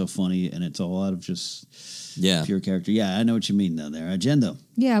 Empire is so funny, and it's a lot of just... pure character. Yeah, I know what you mean though there. Agenda.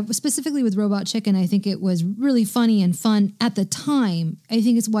 Yeah, specifically with Robot Chicken, I think it was really funny and fun at the time. I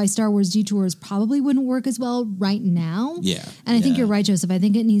think it's why Star Wars Detours probably wouldn't work as well right now. Yeah. And I think you're right, Joseph. I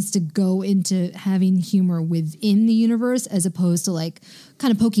think it needs to go into having humor within the universe as opposed to like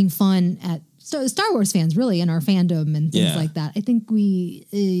kind of poking fun at Star Wars fans really in our fandom and things like that. I think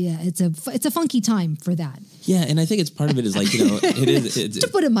it's a funky time for that. Yeah, and I think it's part of it is like, it is to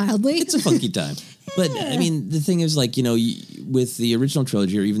put it mildly. It's a funky time. But I mean, the thing is like, with the original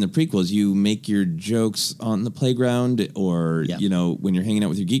trilogy or even the prequels, you make your jokes on the playground or, when you're hanging out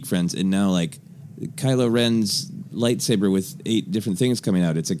with your geek friends. And now like Kylo Ren's lightsaber with 8 different things coming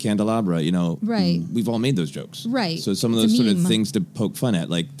out. It's a candelabra, Right. We've all made those jokes. Right. So some of those sort of things to poke fun at,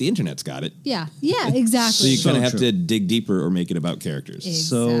 like the internet's got it. Yeah, exactly. So you kind of have to dig deeper or make it about characters.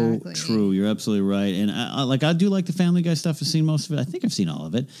 Exactly. So true. You're absolutely right. And I do like the Family Guy stuff. I've seen most of it. I think I've seen all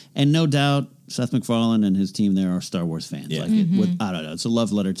of it. And no doubt Seth MacFarlane and his team there are Star Wars fans. Yeah. I don't know. It's a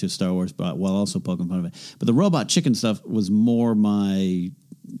love letter to Star Wars, but while also poking fun of it. But the Robot Chicken stuff was more my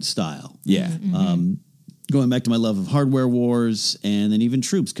style. Yeah. Going back to my love of Hardware Wars and then even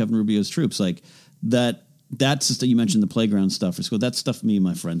Troops, Kevin Rubio's Troops, like that. That's just, you mentioned the playground stuff for school. That stuff me and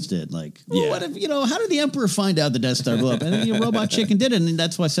my friends did. Like, what if, how did the Emperor find out the Death Star blew up? And then Robot Chicken did it. And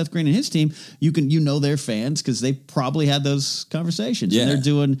that's why Seth Green and his team, they're fans because they probably had those conversations. Yeah. And they're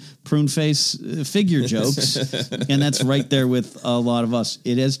doing prune face figure jokes. And that's right there with a lot of us.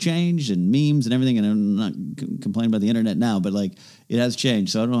 It has changed and memes and everything. And I'm not complaining about the internet now, but like it has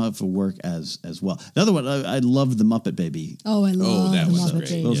changed. So I don't know if it will work as well. Another one, I loved the Muppet Baby. Oh, I love that the was Muppet great.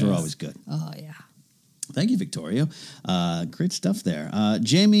 Baby. Those were always good. Oh, yeah. Thank you, Victoria. Great stuff there.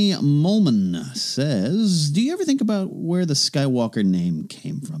 Jamie Molman says, do you ever think about where the Skywalker name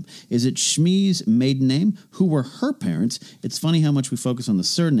came from? Is it Shmi's maiden name? Who were her parents? It's funny how much we focus on the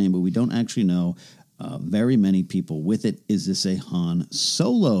surname, but we don't actually know very many people with it. Is this a Han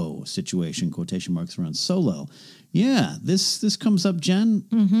Solo situation? Quotation marks around Solo. Yeah, this comes up, Jen.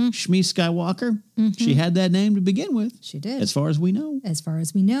 Shmi Skywalker. She had that name to begin with. She did. As far as we know. As far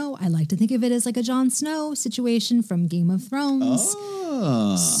as we know. I like to think of it as like a Jon Snow situation from Game of Thrones.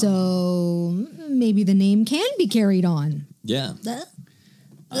 Oh. So maybe the name can be carried on. Yeah.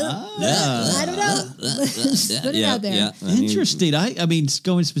 I don't know. Put it out there. Yeah. Interesting. I mean,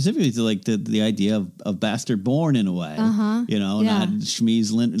 going specifically to like the idea of bastard born in a way, not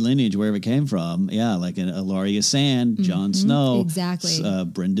Shmi's lineage, wherever it came from. Yeah, like an Ilaria Sand, Jon Snow, exactly.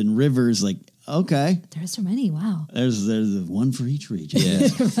 Brendan Rivers. Like, okay, there's so many. Wow. There's one for each region.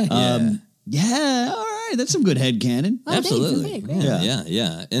 Yeah. Yeah. All right. right, that's some good headcanon. Absolutely.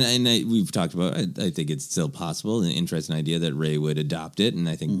 Yeah. And we've talked about, I think it's still possible, an interesting idea that Ray would adopt it, and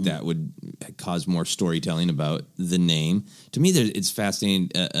I think that would cause more storytelling about the name. To me, it's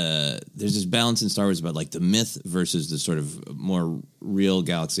fascinating. There's this balance in Star Wars about like the myth versus the sort of more real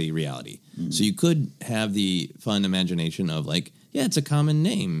galaxy reality. So you could have the fun imagination of like, yeah, it's a common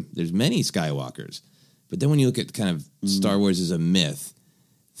name. There's many Skywalkers. But then when you look at kind of Star Wars as a myth,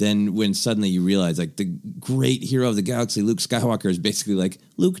 then when suddenly you realize like the great hero of the galaxy, Luke Skywalker, is basically like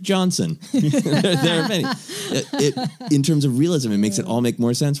Luke Johnson. there are many. In terms of realism, it makes it all make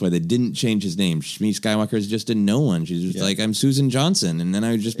more sense why they didn't change his name. Shmi Skywalker is just a no one. She's just like, I'm Susan Johnson. And then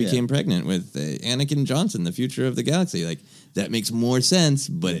I just became pregnant with Anakin Johnson, the future of the galaxy. Like that makes more sense,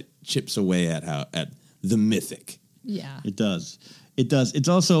 but it chips away at the mythic. Yeah. It does. It's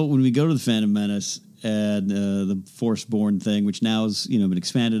also, when we go to the Phantom Menace, and the Force-born thing, which now has been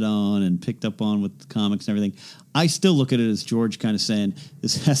expanded on and picked up on with the comics and everything. I still look at it as George kind of saying,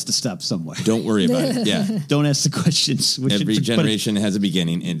 this has to stop somewhere. Don't worry about it. Yeah. Don't ask the questions. Every generation has a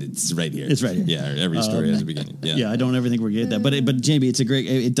beginning, and it's right here. It's right here. Yeah, every story has a beginning. Yeah, I don't ever think we're going to get that. But Jamie, it's a great,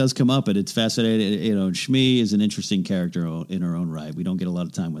 it does come up, and it's fascinating. Shmi is an interesting character in her own right. We don't get a lot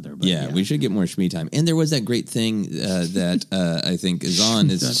of time with her. But yeah, we should get more Shmi time. And there was that great thing that I think is on.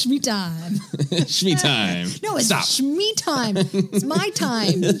 Shmi time. Shmi time. No, it's Stop. Shmi time. It's my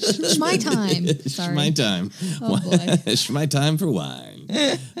time. Shmi time. Sorry. Shmi time. Oh, boy. Shmi time for wine.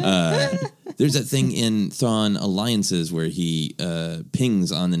 There's that thing in Thrawn Alliances where he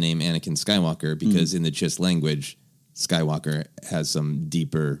pings on the name Anakin Skywalker because in the Chiss language, Skywalker has some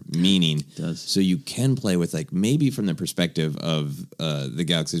deeper meaning. It does. So you can play with, like, maybe from the perspective of the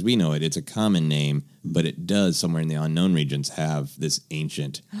galaxy as we know it, it's a common name, but it does somewhere in the unknown regions have this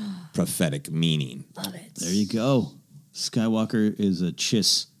ancient prophetic meaning. Love it. There you go. Skywalker is a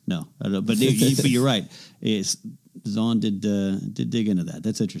Chiss. No, I don't know, but you're right. Zahn did dig into that.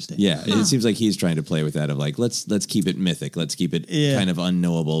 That's interesting. Yeah, it seems like he's trying to play with that of like let's keep it mythic, let's keep it kind of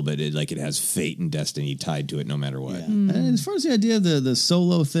unknowable, but it has fate and destiny tied to it no matter what. Yeah. And as far as the idea of the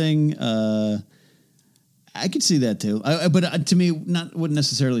Solo thing, I could see that too. But to me, wouldn't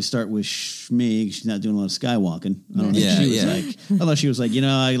necessarily start with Shmi. She's not doing a lot of skywalking. I don't know. Unless she was like,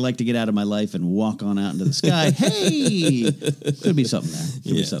 I like to get out of my life and walk on out into the sky. Hey, could be something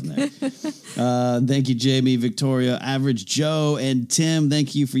there. Thank you, Jamie, Victoria, Average Joe, and Tim.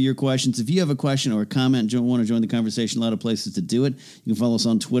 Thank you for your questions. If you have a question or a comment, want to join the conversation, a lot of places to do it. You can follow us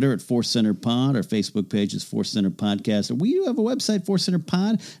on Twitter at Force Center Pod. Our Facebook page is Force Center Podcast. We do have a website,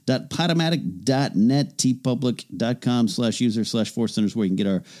 forcecenterpod.podomatic.net, tpublic.com/user/Force Centers, where you can get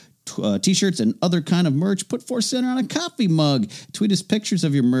our T-shirts and other kind of merch. Put Force Center on a coffee mug. Tweet us pictures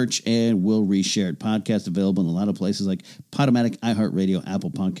of your merch, and we'll reshare it. Podcast available in a lot of places like Podomatic, iHeartRadio,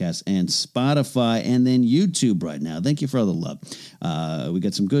 Apple Podcasts, and Spotify, and then YouTube right now. Thank you for all the love. We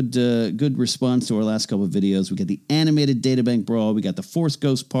got some good response to our last couple of videos. We got the animated Databank Brawl. We got the Force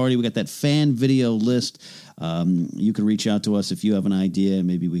Ghost Party. We got that fan video list. You can reach out to us if you have an idea.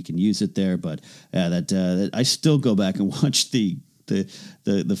 Maybe we can use it there. But that I still go back and watch the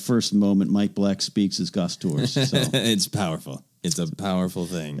first moment Mike Black speaks as Gus Torres. So. It's powerful. It's a powerful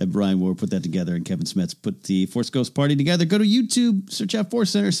thing. And Brian Ward put that together, and Kevin Smets put the Force Ghost Party together. Go to YouTube, search out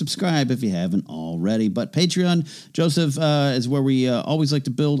Force Center, subscribe if you haven't already. But Patreon, Joseph, is where we always like to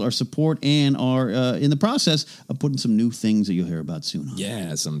build our support and are in the process of putting some new things that you'll hear about soon.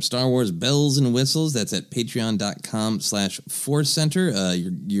 Yeah, some Star Wars bells and whistles. That's at patreon.com/Force Center.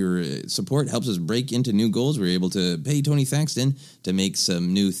 Your support helps us break into new goals. We're able to pay Tony Thaxton to make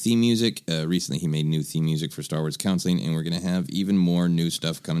some new theme music. Recently, he made new theme music for Star Wars Counseling, and we're going to have even more new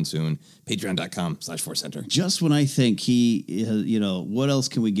stuff coming soon. Patreon.com/Force Center. Just when I think he, what else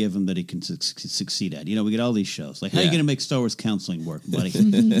can we give him that he can succeed at? We get all these shows. Like, how are you going to make Star Wars Counseling work, buddy?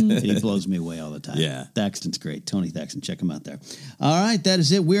 And he blows me away all the time. Yeah. Thaxton's great. Tony Thaxton. Check him out there. All right, that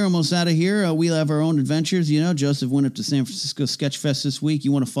is it. We're almost out of here. We'll have our own adventures. Joseph went up to San Francisco Sketch Fest this week.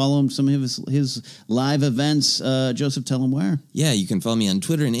 You want to follow him, some of his live events. Joseph, tell him where. Yeah, you can follow me on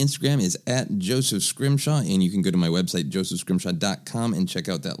Twitter and Instagram is at Joseph Scrimshaw, and you can go to my website, josephscrimshaw.com, and check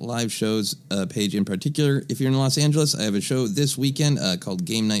out that live shows page in particular. If you're in Los Angeles, I have a show this weekend called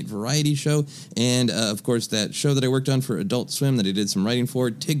Game Night Variety Show, and of course that show that I worked on for Adult Swim that I did some writing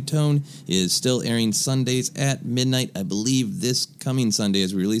for, Tigtone, is still airing Sundays at midnight. I believe this coming Sunday,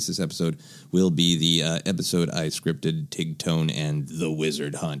 as we release this episode, will be the episode I scripted, Tigtone and the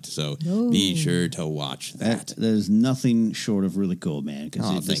Wizard Hunt. So be sure to watch that. There's nothing short of really cool, man,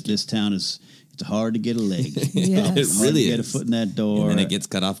 because this town is... It's hard to get a leg. Yes. It really Get a is. foot in that door. And then it gets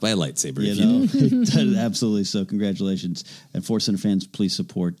cut off by a lightsaber. You know, it does, absolutely. So congratulations. And Force Center fans, please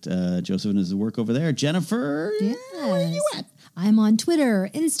support Joseph and his work over there. Jennifer, where are you at? I'm on Twitter,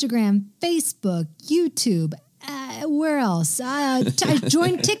 Instagram, Facebook, YouTube. Where else? I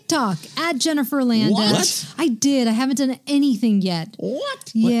joined TikTok at Jennifer Landa. What? I did. I haven't done anything yet.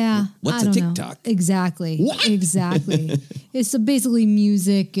 What? Yeah. What's I a don't know. TikTok? Exactly. What? Exactly. It's basically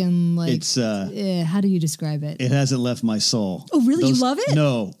music and like. It's how do you describe it? It hasn't left my soul. Oh, really? You love it?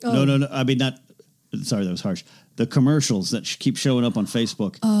 No, Oh. no. I mean, not. Sorry, that was harsh. The commercials that keep showing up on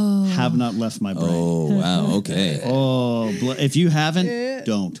Facebook have not left my brain. Oh, wow. Okay. If you haven't,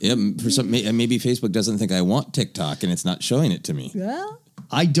 don't. Yeah, for some, maybe Facebook doesn't think I want TikTok and it's not showing it to me. Well,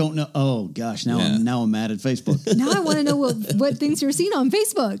 I don't know. Oh gosh, now I'm mad at Facebook. now I want to know what things you're seeing on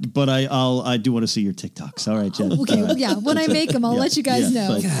Facebook. But I do want to see your TikToks. All right, Jen. Okay, yeah. When I make them, I'll let you guys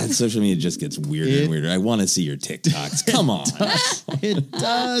know. God, social media just gets weirder and weirder. I want to see your TikToks. Come on. It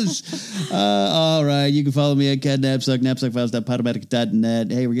does. All right. You can follow me at Cat Knapsack,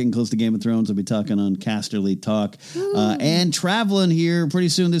 knapsackfiles.podomatic.net. Hey, we're getting close to Game of Thrones. I'll be talking on Casterly Talk. And traveling here pretty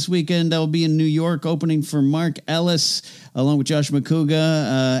soon this weekend. I'll be in New York opening for Mark Ellis along with Josh McCouga.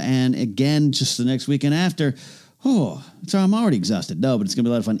 And again, just the next weekend after. Oh, so I'm already exhausted. No, but it's going to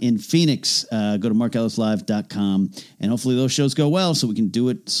be a lot of fun in Phoenix. Go to markellislive.com, and hopefully those shows go well so we can do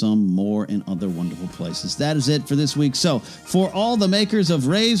it some more in other wonderful places. That is it for this week. So for all the makers of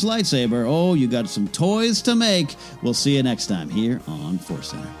Rey's lightsaber, you got some toys to make. We'll see you next time here on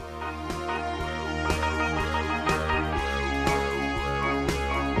Force Center.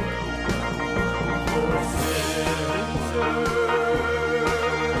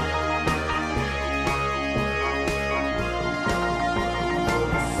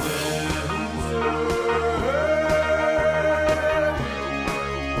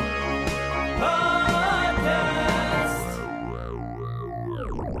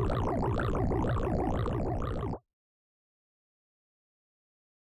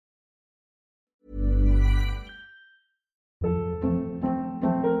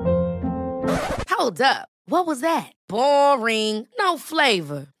 Hold up. What was that? Boring. No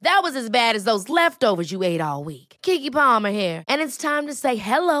flavor. That was as bad as those leftovers you ate all week. Keke Palmer here. And it's time to say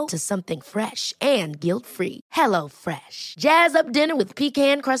hello to something fresh and guilt-free. Hello Fresh. Jazz up dinner with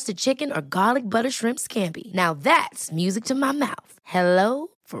pecan-crusted chicken or garlic butter shrimp scampi. Now that's music to my mouth. Hello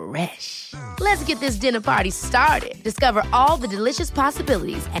Fresh. Let's get this dinner party started. Discover all the delicious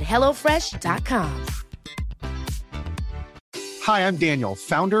possibilities at HelloFresh.com. Hi, I'm Daniel,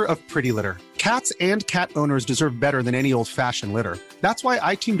 founder of Pretty Litter. Cats and cat owners deserve better than any old-fashioned litter. That's why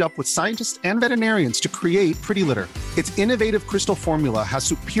I teamed up with scientists and veterinarians to create Pretty Litter. Its innovative crystal formula has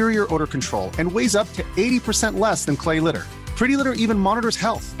superior odor control and weighs up to 80% less than clay litter. Pretty Litter even monitors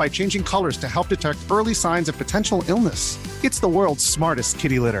health by changing colors to help detect early signs of potential illness. It's the world's smartest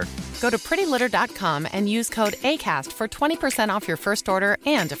kitty litter. Go to prettylitter.com and use code ACAST for 20% off your first order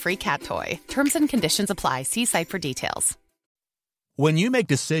and a free cat toy. Terms and conditions apply. See site for details. When you make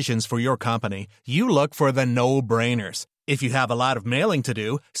decisions for your company, you look for the no-brainers. If you have a lot of mailing to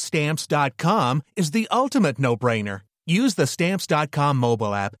do, Stamps.com is the ultimate no-brainer. Use the Stamps.com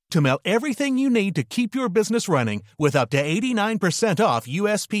mobile app to mail everything you need to keep your business running with up to 89% off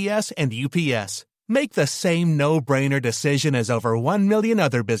USPS and UPS. Make the same no-brainer decision as over 1 million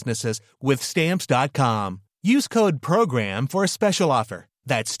other businesses with Stamps.com. Use code PROGRAM for a special offer.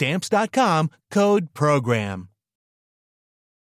 That's Stamps.com, code PROGRAM.